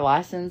got my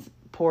license,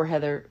 poor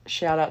Heather,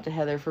 shout out to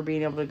Heather for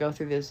being able to go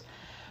through this.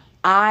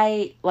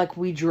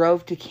 We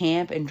drove to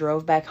camp and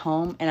drove back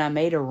home and I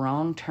made a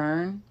wrong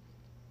turn.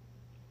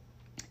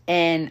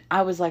 And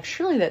I was like,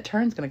 surely that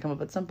turn's going to come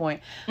up at some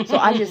point. So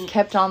I just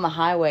kept on the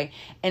highway.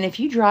 And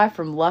if you drive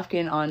from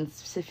Lufkin on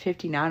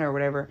 59 or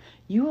whatever,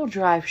 you will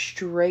drive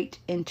straight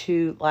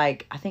into,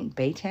 like, I think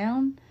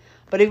Baytown.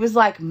 But it was,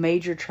 like,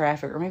 major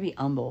traffic. Or maybe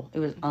Humble. It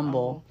was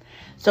Humble.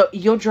 So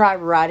you'll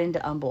drive right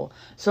into Humble.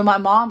 So my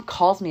mom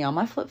calls me on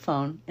my flip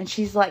phone. And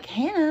she's like,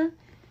 Hannah,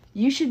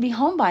 you should be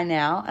home by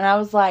now. And I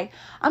was like,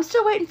 I'm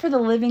still waiting for the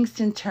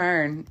Livingston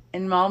turn.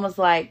 And Mom was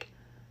like,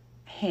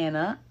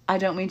 Hannah, I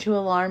don't mean to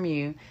alarm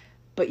you,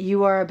 but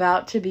you are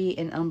about to be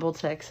in Humble,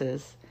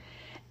 Texas.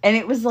 And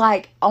it was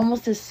like,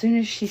 almost as soon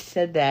as she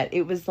said that,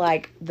 it was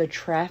like the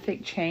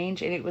traffic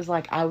change, and it was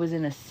like I was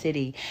in a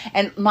city.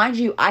 And mind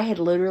you, I had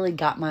literally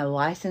got my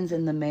license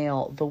in the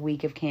mail the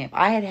week of camp.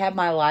 I had had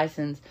my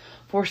license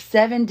for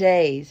 7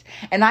 days,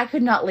 and I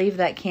could not leave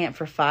that camp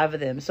for 5 of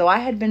them. So I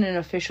had been an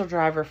official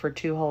driver for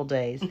 2 whole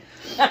days.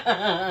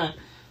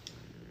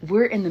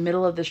 We're in the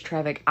middle of this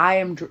traffic.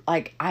 I'm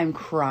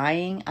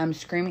crying. I'm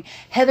screaming.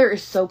 Heather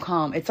is so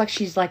calm. It's like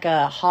she's like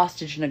a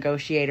hostage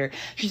negotiator.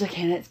 She's like,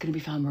 Hannah, it's going to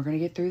be fine. We're going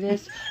to get through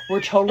this.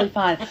 We're totally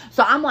fine.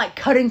 So I'm like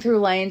cutting through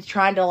lanes,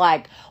 trying to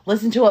like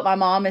listen to what my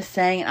mom is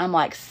saying. And I'm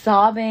like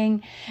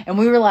sobbing. And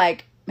we were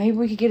like, maybe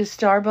we could get a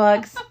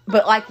Starbucks.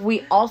 But like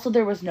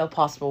there was no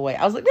possible way.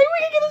 I was like, maybe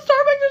we could get a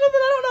Starbucks or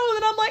something. I don't know.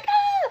 And then I'm like, ah.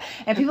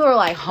 And people are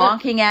like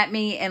honking at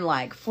me and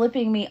like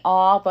flipping me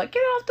off. Like, get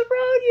off the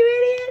road,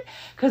 you idiot.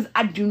 Because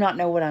I do not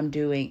know what I'm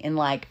doing in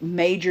like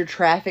major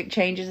traffic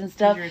changes and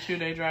stuff. You're a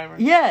 2-day driver.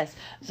 Yes.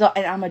 So,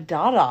 and I'm a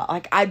dada.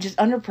 Like, I just,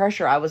 under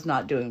pressure, I was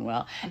not doing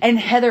well. And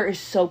Heather is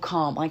so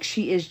calm. Like,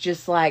 she is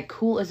just like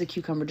cool as a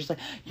cucumber. Just like,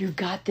 you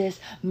got this.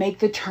 Make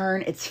the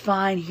turn. It's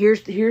fine.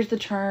 Here's the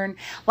turn.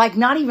 Like,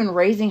 not even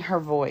raising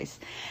her voice.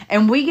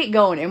 And we get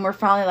going and we're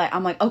finally like,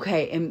 I'm like,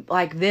 okay. And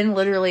like, then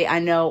literally I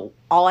know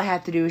all I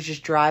have to do is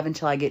just drive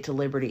until I get to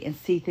Liberty and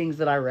see things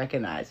that I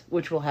recognize,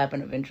 which will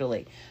happen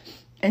eventually.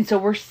 And so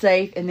we're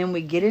safe. And then we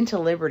get into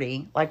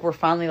Liberty. Like, we're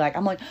finally like,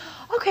 I'm like,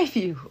 okay,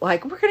 phew.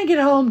 Like, we're going to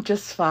get home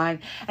just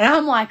fine. And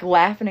I'm like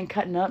laughing and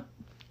cutting up.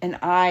 And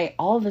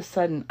all of a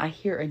sudden, I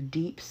hear a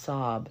deep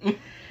sob.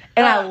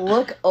 And I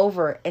look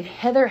over and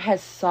Heather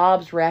has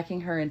sobs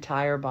racking her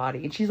entire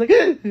body. And she's like,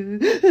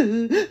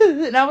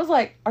 and I was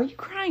like, are you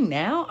crying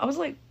now? I was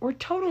like, we're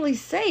totally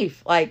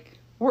safe. Like,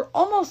 we're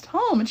almost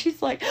home. And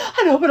she's like,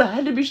 I know, but I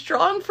had to be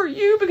strong for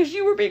you because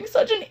you were being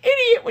such an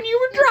idiot when you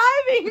were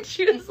driving. And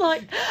she was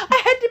like,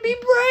 I had to be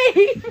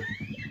brave.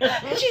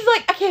 And she's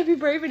like, I can't be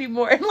brave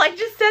anymore. And like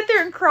just sat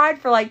there and cried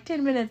for like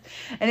 10 minutes.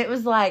 And it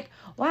was like,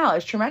 wow,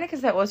 as traumatic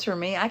as that was for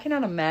me, I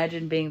cannot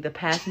imagine being the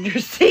passenger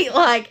seat,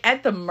 like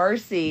at the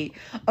mercy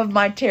of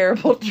my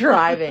terrible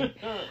driving.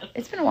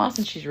 It's been a while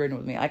since she's ridden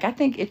with me. Like, I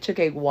think it took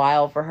a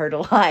while for her to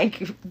like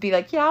be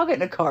like, yeah, I'll get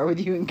in a car with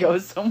you and go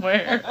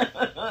somewhere.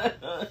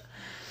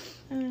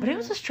 But it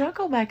was a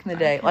struggle back in the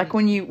day. Like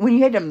when you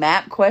had to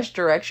MapQuest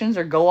directions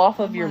or go off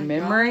of your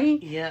memory.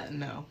 God. Yeah,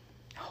 no.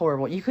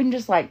 Horrible. You couldn't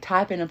just like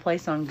type in a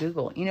place on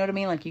Google. You know what I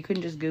mean? Like you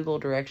couldn't just Google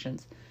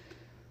directions.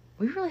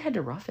 We really had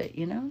to rough it,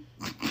 you know?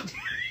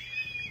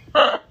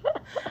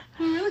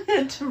 We really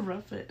had to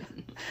rough it.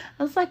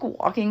 I was like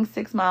walking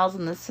 6 miles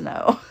in the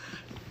snow.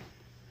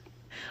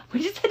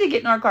 We just had to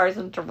get in our cars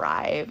and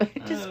drive.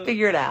 Just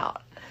figure it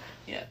out.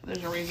 Yeah,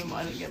 there's a reason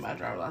why I didn't get my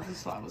driver's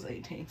license until I was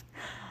 18.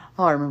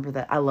 Oh, I remember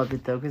that. I loved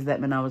it, though, because that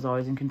meant I was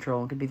always in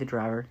control and could be the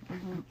driver.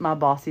 Mm-hmm. My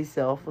bossy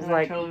self was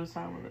like... I totally was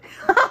fine with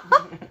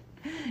it.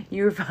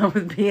 You were fine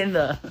with being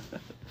the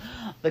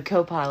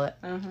co-pilot.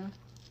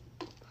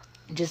 Uh-huh.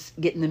 Just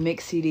getting the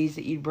mixed CDs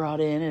that you'd brought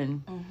in,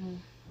 and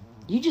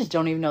you just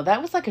don't even know.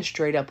 That was like a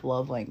straight-up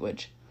love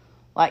language.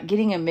 Like,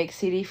 getting a mixed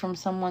CD from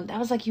someone, that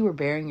was like you were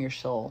bearing your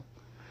soul.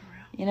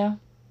 Real. You know?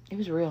 It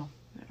was real.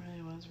 It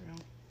really was real.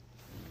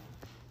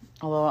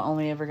 Although I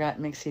only ever got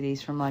mixed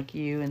CDs from like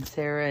you and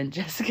Sarah and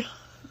Jessica.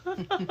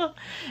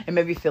 And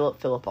maybe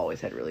Philip. Philip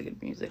always had really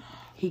good music.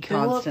 He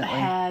constantly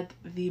had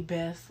the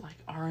best like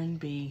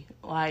R&B.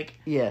 Like,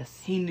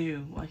 yes, he knew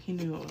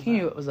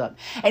what was up.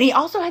 And he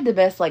also had the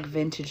best like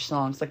vintage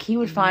songs. Like he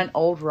would find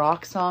old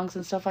rock songs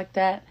and stuff like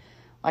that.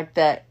 Like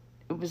that.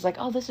 It was like,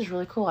 oh, this is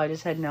really cool. I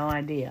just had no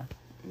idea.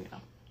 Yeah,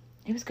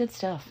 it was good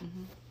stuff.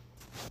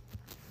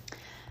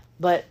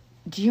 But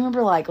do you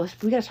remember, like,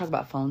 we got to talk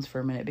about phones for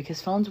a minute,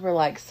 because phones were,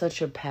 like,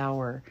 such a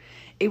power.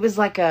 It was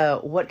like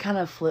what kind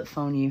of flip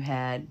phone you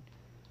had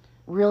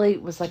really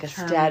was like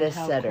Determined a status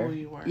how setter. cool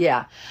you were.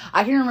 Yeah.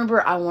 I can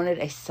remember I wanted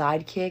a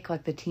Sidekick,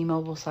 like the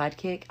T-Mobile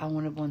Sidekick. I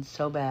wanted one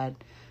so bad.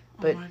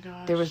 But oh my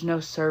gosh. there was no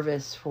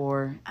service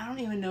for... I don't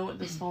even know what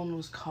this phone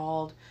was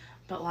called,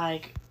 but,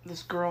 like,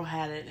 this girl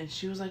had it, and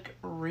she was, like,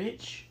 a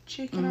rich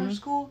chick in our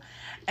school,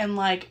 and,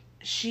 like,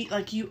 she,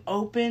 like, you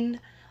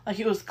opened, like,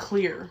 it was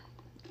clear,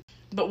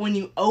 but when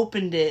you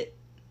opened it,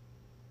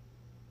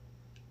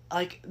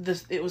 like,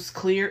 it was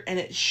clear, and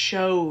it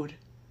showed,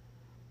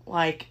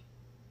 like,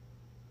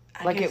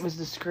 it was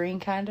the screen,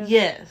 kind of?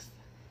 Yes.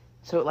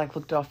 So it, like,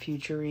 looked all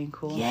future-y and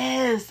cool?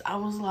 Yes, I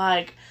was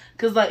like,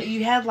 because, like,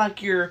 you had,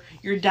 like, your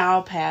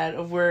dial pad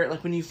of where,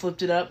 like, when you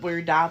flipped it up, where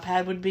your dial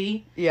pad would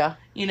be. Yeah.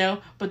 You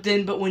know? But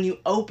when you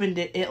opened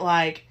it, it,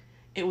 like,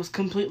 it was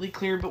completely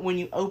clear, but when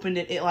you opened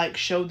it, it, like,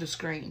 showed the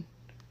screen.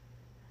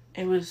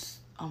 It was,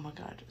 oh my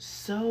god,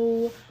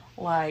 so,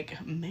 like,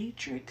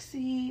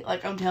 Matrixy.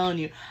 Like, I'm telling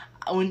you,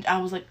 when I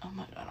was like, oh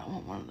my god, I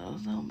want one of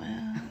those, though,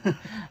 man.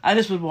 I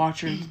just would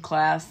watch her in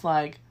class,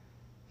 like...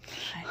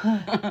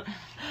 I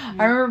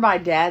remember my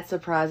dad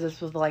surprised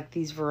us with, like,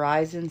 these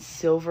Verizon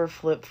silver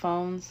flip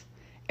phones,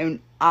 and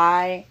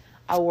I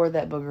wore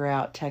that booger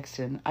out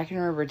texting. I can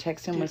remember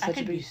texting was such I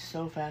could a big... be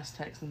so fast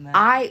texting that.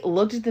 I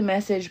looked at the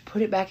message,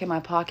 put it back in my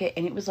pocket,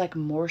 and it was like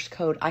Morse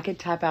code. I could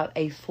type out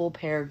a full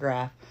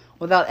paragraph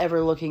without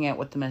ever looking at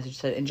what the message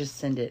said and just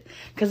send it.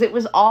 Because it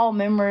was all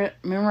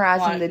memorizing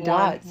like the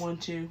dots. 1,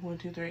 2, 1,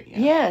 2, 3. Yeah.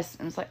 Yes.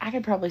 And it's like, I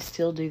could probably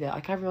still do that.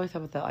 Like, I really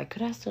thought about that. Like,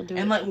 could I still do it?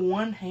 And, like,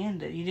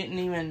 one-handed. You didn't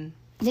even...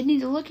 Didn't need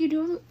to look. You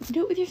do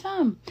it with your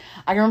thumb.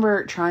 I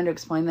remember trying to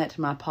explain that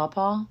to my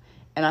pawpaw,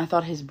 and I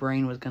thought his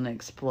brain was going to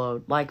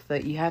explode. Like,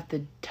 you have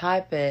to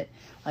type it,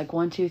 like,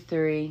 1, 2,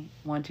 3,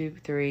 1, 2,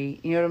 3.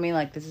 You know what I mean?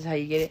 Like, this is how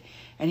you get it.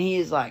 And he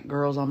is like,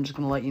 girls, I'm just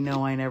going to let you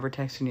know I ain't ever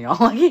texting y'all.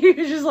 Like, he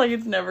was just like,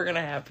 it's never going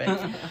to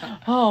happen.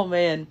 Oh,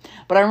 man.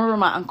 But I remember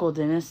my Uncle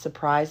Dennis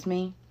surprised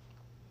me,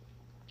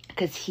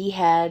 because he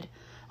had,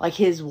 like,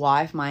 his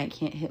wife, my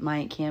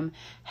Aunt Kim,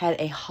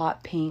 had a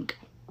hot pink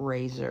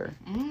razor.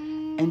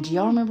 And do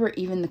y'all remember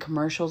even the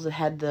commercials that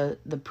had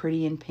the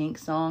Pretty in Pink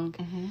song?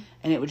 Mm-hmm.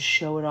 And it would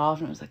show it off,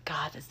 and it was like,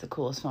 God, that's the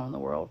coolest phone in the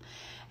world.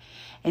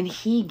 And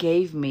he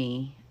gave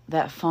me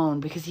that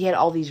phone because he had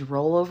all these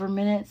rollover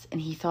minutes,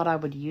 and he thought I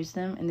would use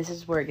them. And this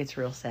is where it gets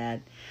real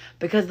sad,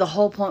 because the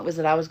whole point was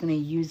that I was going to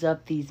use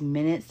up these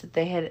minutes that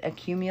they had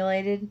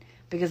accumulated,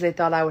 because they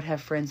thought I would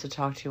have friends to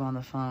talk to on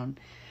the phone.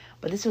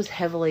 But this was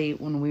heavily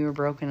when we were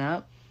broken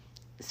up,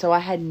 so I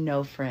had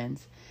no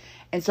friends.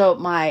 And so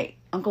my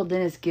Uncle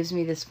Dennis gives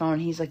me this phone.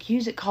 He's like,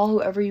 use it, call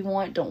whoever you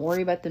want. Don't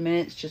worry about the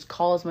minutes. Just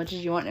call as much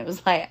as you want. And it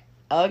was like,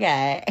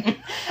 okay. And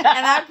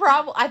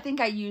I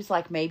think I used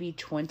like maybe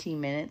 20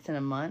 minutes in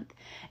a month.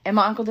 And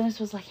my Uncle Dennis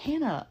was like,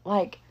 Hannah,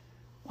 like,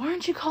 why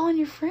aren't you calling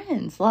your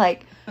friends?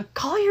 Like,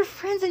 call your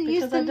friends and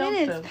use the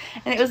minutes.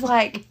 And it was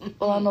like,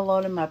 well, I'm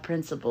alone in my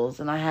principles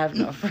and I have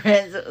no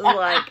friends. It was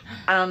like,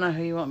 I don't know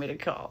who you want me to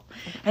call.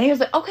 And he was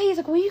like, okay. He's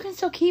like, well, you can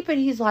still keep it.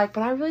 He's like,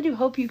 but I really do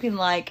hope you can,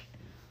 like,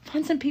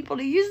 find some people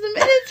to use the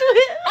minutes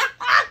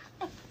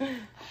with.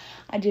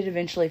 I did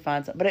eventually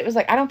find some. But it was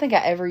like, I don't think I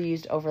ever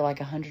used over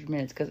like 100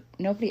 minutes, because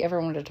nobody ever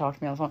wanted to talk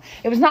to me on the phone.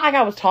 It was not like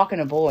I was talking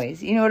to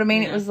boys. You know what I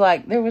mean? Yeah. It was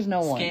like, there was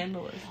no one.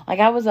 Scandalous. Like,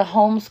 I was a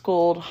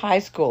homeschooled high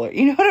schooler.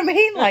 You know what I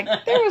mean? Like,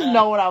 there was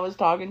no one I was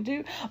talking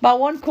to. My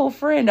one cool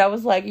friend, I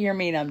was like, you're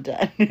mean, I'm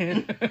done.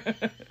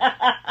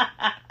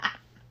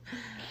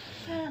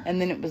 And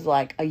then it was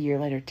like, a year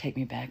later, take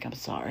me back, I'm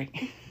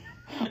sorry.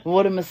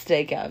 What a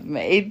mistake I've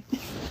made.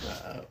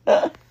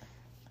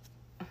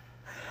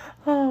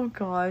 Oh,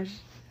 gosh.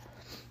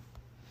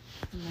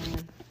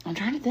 Man. I'm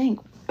trying to think.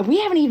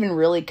 We haven't even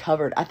really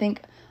covered. I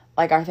think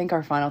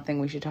our final thing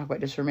we should talk about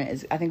just for a minute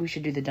is, I think we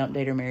should do the dump,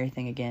 date, or marry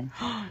thing again.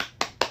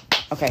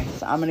 Okay,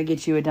 so I'm going to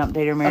get you a dump,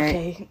 date, or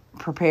marry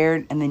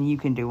prepared, and then you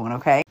can do one,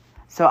 okay?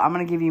 So I'm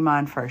going to give you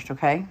mine first,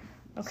 okay?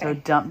 Okay. So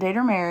dump, date,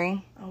 or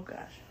marry. Oh,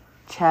 gosh.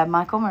 Chad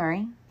Michael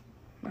Murray.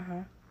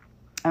 Uh-huh.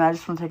 And I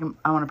just want to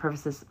I want to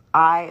preface this.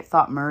 I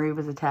thought Murray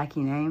was a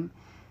tacky name,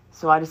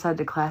 so I decided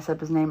to class up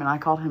his name, and I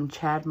called him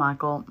Chad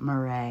Michael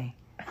Murray.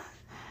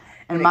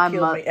 And my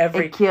mom,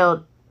 it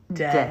killed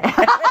Dad.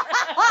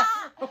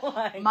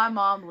 My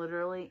mom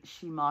literally,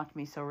 she mocked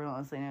me so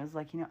relentlessly, and it was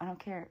like, I don't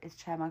care. It's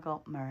Chad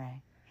Michael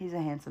Murray. He's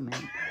a handsome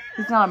man.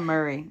 He's not a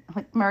Murray.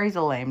 Like, Murray's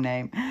a lame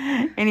name.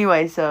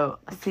 Anyway, so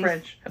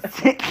French.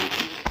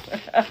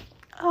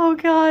 Oh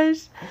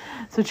gosh.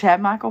 So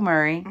Chad Michael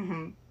Murray,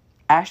 Mm-hmm.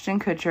 Ashton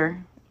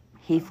Kutcher,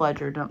 Heath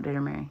Ledger, dump, date,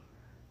 or marry.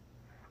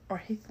 Or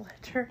Heath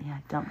Ledger. Yeah,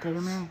 dump, date,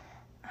 or marry.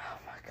 Oh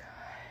my gosh.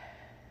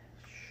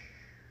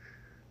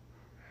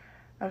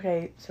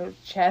 Okay, so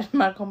Chad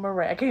Michael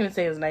Murray. I can't even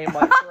say his name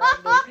like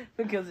correctly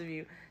because of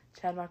you.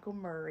 Chad Michael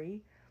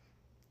Murray,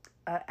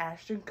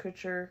 Ashton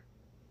Kutcher,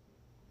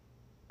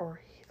 or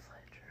Heath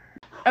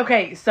Ledger.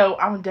 Okay, so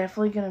I'm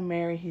definitely gonna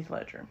marry Heath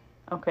Ledger.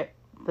 Okay,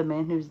 the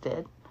man who's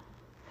dead.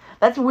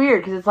 That's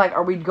weird because it's like,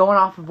 are we going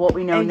off of what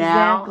we know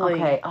now? Exactly.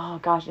 Okay. Oh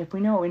gosh, if we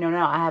know what we know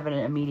now, I have an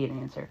immediate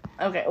answer.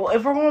 Okay, well,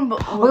 if we're going...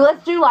 Well,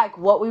 let's do like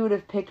what we would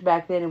have picked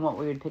back then and what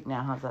we would pick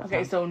now. How's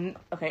that sound?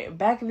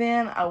 Back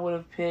then I would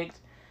have picked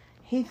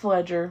Heath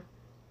Ledger.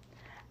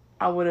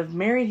 I would have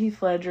married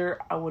Heath Ledger.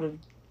 I would have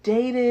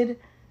dated...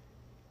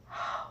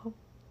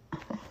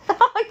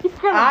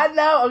 I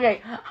know,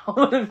 okay. I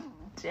would have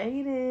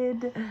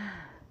dated...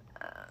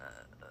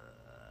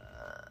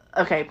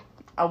 okay,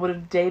 I would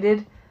have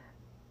dated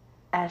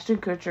Ashton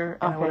Kutcher,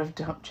 and I would have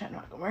dumped Chad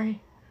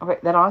Montgomery. Okay,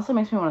 that honestly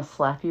makes me want to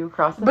slap you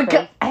across the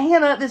face.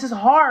 Hannah, this is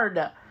hard.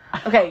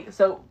 Okay,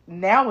 so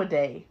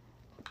nowadays,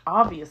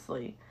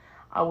 obviously,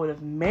 I would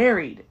have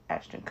married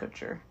Ashton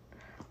Kutcher.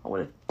 I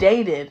would have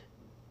dated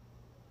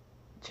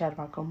Chad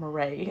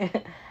Montgomery,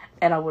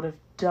 and I would have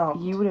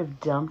dumped... You would have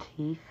dumped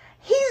Heath?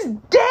 He's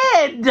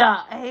dead!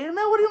 Hannah,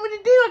 what do you want me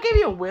to do? I gave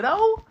you a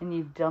widow? And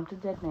you've dumped a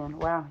dead man.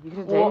 Wow, you could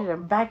have dated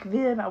him. Back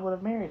then, I would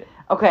have married him.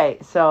 Okay,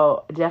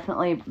 so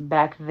definitely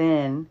back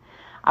then,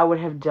 I would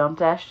have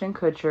dumped Ashton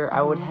Kutcher. Mm-hmm.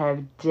 I would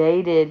have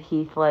dated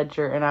Heath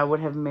Ledger, and I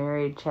would have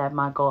married Chad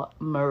Michael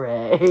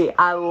Murray.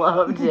 I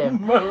loved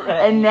him.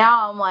 And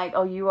now I'm like,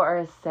 oh, you are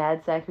a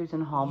sad sack who's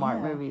in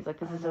Hallmark movies. Like,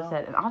 this is so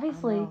sad. And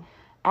obviously,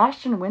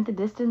 Ashton went the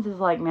distance is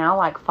like now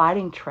like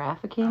fighting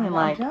trafficking and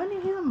like... I'm telling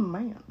you, he's a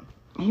man.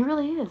 He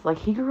really is. Like,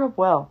 he grew up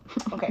well.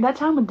 Okay. That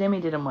time when Demi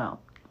did him well.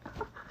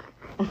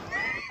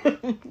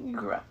 You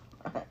grew up.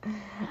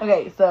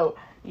 Okay, so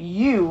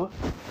Topher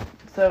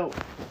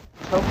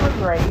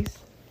Grace.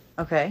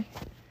 Okay.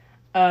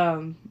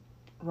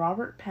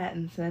 Robert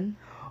Pattinson.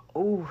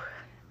 Ooh.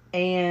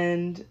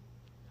 And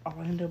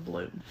Orlando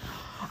Bloom.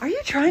 Are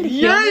you trying to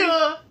kill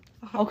me?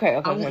 Okay. I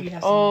want you to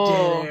have some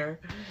dead air.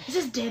 Is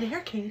this dead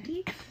air,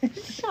 Katie?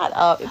 Shut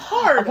up. It's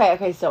hard.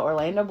 Okay, so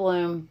Orlando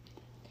Bloom,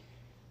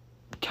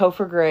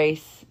 Topher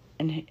Grace,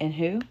 and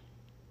who?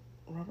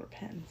 Robert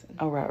Pattinson.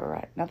 Oh,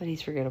 right. Not that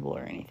he's forgettable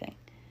or anything.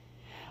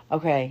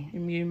 Okay. You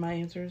mean my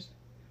answers?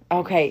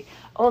 Okay.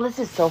 Oh, this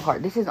is so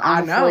hard. This is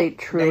honestly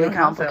truly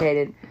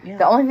complicated. Yeah.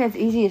 The only thing that's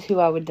easy is who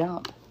I would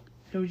dump.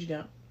 Who would you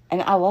dump?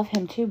 And I love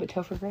him too, but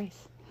Topher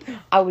Grace.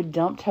 I would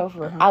dump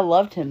Topher. Uh-huh. I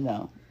loved him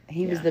though.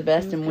 He was the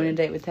best in Win a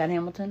Date with Tad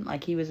Hamilton.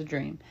 Like, he was a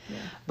dream. Yeah.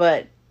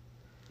 But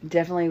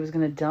definitely was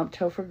going to dump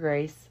Topher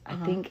Grace. I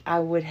think I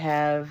would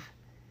have,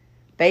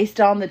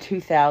 based on the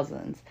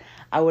 2000s,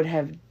 I would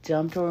have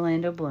dumped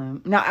Orlando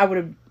Bloom. No, I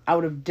would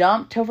have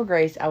dumped Topher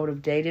Grace. I would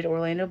have dated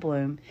Orlando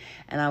Bloom,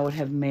 and I would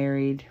have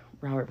married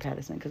Robert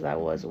Pattinson because I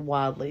was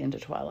wildly into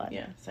Twilight.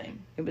 Yeah,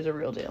 same. It was a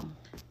real deal.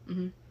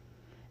 Mm-hmm.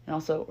 And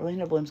also,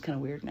 Orlando Bloom's kind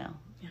of weird now.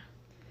 Yeah.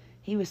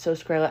 He was so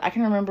scraggly. I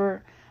can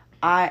remember,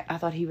 I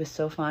thought he was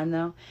so fine,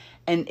 though.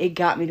 And it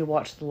got me to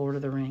watch The Lord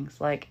of the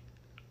Rings. Like,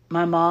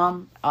 my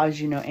mom,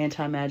 as you know,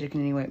 anti-magic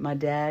in any way. My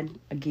dad,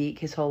 a geek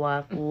his whole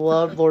life,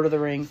 loved Lord of the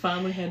Rings.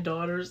 Finally had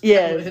daughters.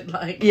 Yes.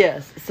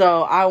 Yes.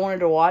 So I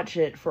wanted to watch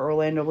it for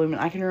Orlando Bloom.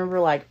 And I can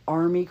remember, like,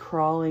 army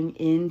crawling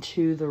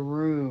into the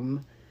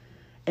room.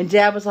 And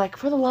Dad was like,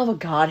 for the love of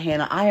God,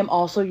 Hannah, I am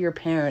also your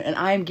parent. And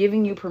I am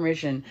giving you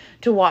permission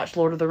to watch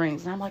Lord of the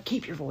Rings. And I'm like,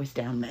 keep your voice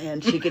down, man.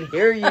 She can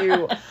hear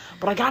you.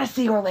 But I got to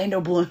see Orlando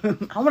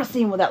Bloom. I want to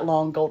see him with that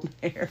long golden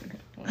hair.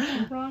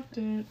 He rocked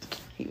it.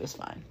 He was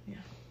fine. Yeah.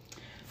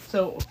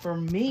 So for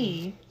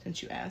me,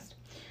 since you asked,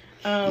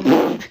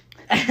 I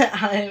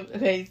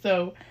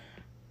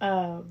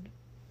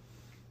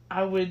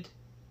would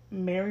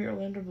marry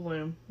Orlando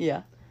Bloom.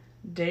 Yeah.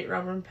 Date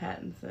Robert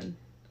Pattinson,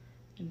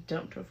 and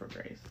dump Topher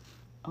Grace.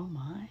 Oh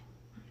my,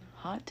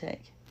 hot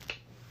take.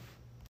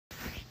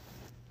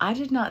 I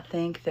did not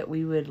think that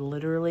we would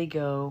literally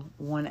go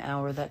 1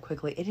 hour that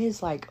quickly. It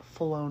is like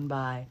flown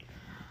by.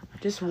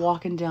 Just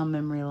walking down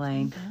memory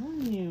lane. I'm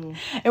telling you.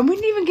 And we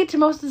didn't even get to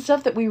most of the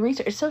stuff that we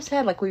research. It's so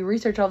sad. Like, we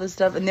research all this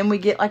stuff, and then we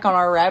get, like, on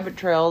our rabbit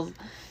trails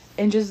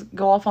and just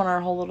go off on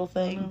our whole little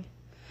thing. Mm-hmm.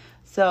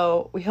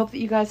 So, we hope that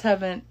you guys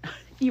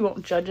you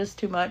won't judge us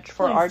too much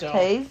for our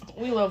taste.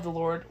 We love the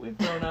Lord. We've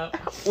grown up.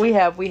 we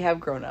have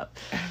grown up.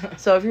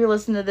 So, if you're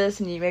listening to this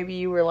and maybe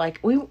you were like,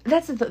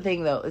 that's the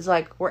thing, though. Is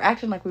like, we're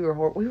acting like we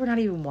were not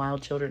even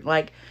wild children.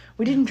 Like,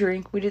 we didn't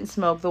drink. We didn't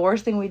smoke. The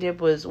worst thing we did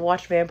was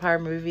watch vampire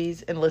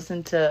movies and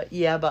listen to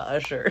Yeah by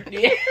Usher.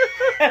 Yeah.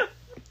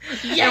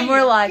 And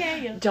we're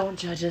like, don't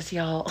judge us,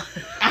 y'all.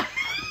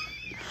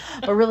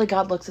 But really,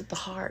 God looks at the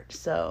heart.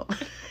 So,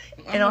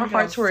 and our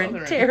hearts were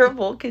in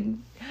terrible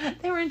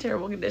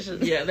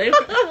conditions. Yeah,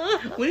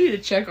 we need to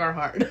check our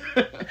heart.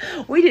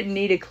 We didn't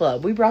need a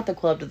club. We brought the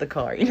club to the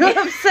car. You know what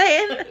I'm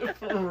saying?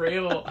 For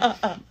real.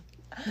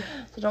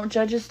 So don't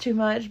judge us too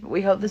much. But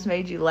we hope this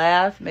made you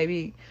laugh.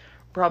 Maybe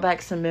brought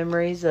back some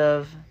memories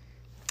of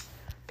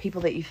people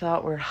that you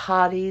thought were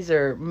hotties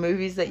or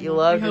movies that you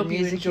loved or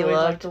music you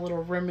loved. Like the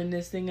little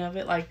reminiscing of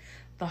it, like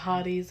the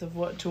hotties of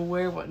what to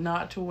wear, what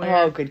not to wear.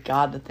 Oh, good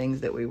God, the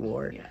things that we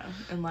wore. Yeah,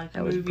 and like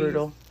that movies. Was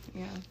brutal.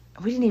 Yeah,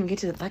 we didn't even get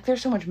to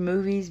there's so much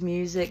movies,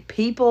 music,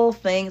 people,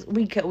 things.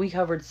 We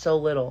covered so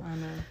little. I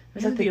know.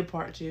 It would be a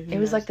part 2. It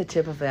was like the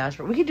tip of the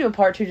iceberg. We could do a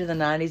part 2 to the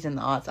 90s and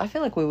the aughts. I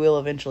feel like we will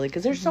eventually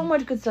because there's so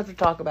much good stuff to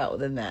talk about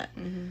within that.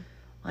 Mm-hmm.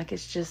 Like,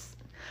 it's just,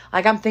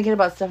 like, I'm thinking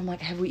about stuff. I'm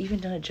like, have we even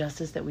done it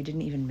justice that we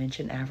didn't even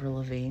mention Avril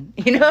Lavigne?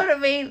 You know what I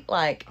mean?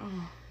 Like,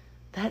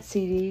 that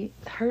CD,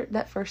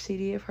 that first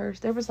CD of hers,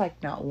 there was,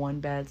 like, not one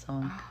bad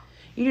song.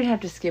 You didn't have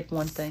to skip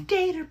one thing.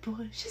 Skater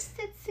boy. She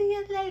said, see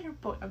you later,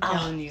 boy. I'm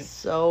telling you.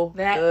 So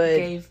that good.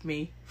 gave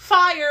me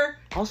fire.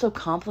 Also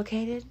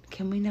complicated.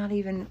 Can we not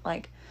even,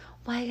 like,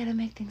 why you gotta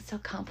make things so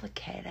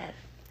complicated?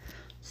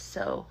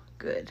 So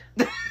good.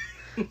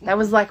 That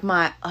was like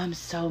my, I'm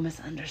so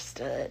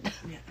misunderstood.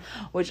 Yeah.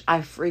 Which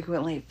I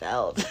frequently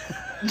felt.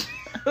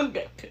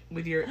 Okay.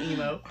 With your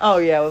emo. Oh,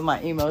 yeah, with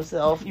my emo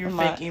self. Your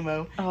my, fake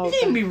emo. Oh, you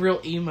didn't even be real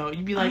emo.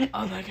 You'd be like,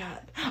 oh my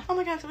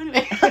god, so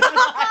anyway.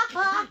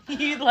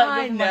 You'd like,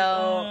 I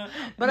know.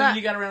 But then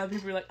you got around with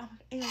people, you're like, oh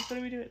my god, what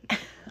are we doing?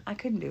 I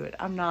couldn't do it.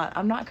 I'm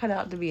not cut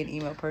out to be an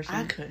emo person.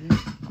 I couldn't.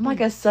 I'm like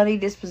a sunny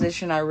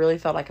disposition. I really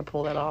thought I could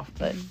pull that off,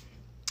 but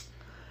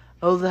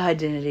oh, the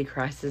identity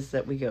crisis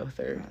that we go I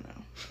through.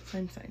 know.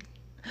 Same thing.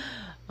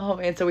 Oh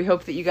man, so we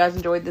hope that you guys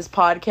enjoyed this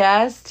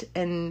podcast,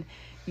 and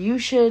you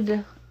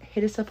should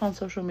hit us up on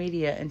social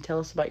media and tell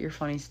us about your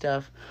funny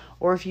stuff,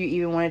 or if you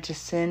even wanted to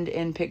send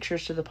in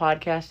pictures to the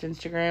podcast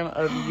Instagram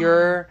of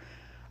your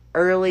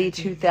early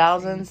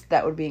 2000s,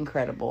 that would be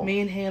incredible. Me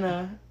and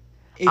Hannah,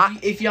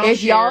 if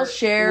y'all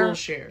share, we'll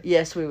share.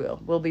 Yes, we will.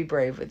 We'll be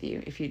brave with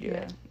you if you do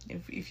it.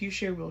 If you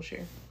share, we'll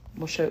share.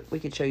 We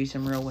could show you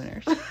some real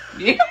winners.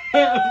 Yeah.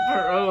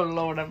 Oh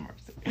Lord have mercy.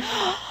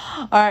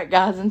 All right,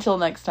 guys. Until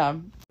next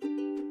time.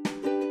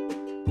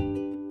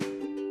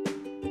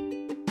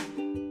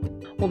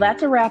 Well,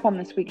 that's a wrap on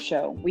this week's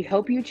show. We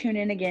hope you tune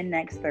in again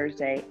next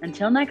Thursday.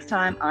 Until next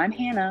time, I'm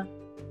Hannah.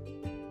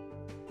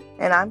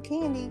 And I'm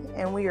Candy,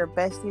 and we are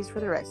besties for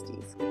the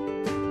resties.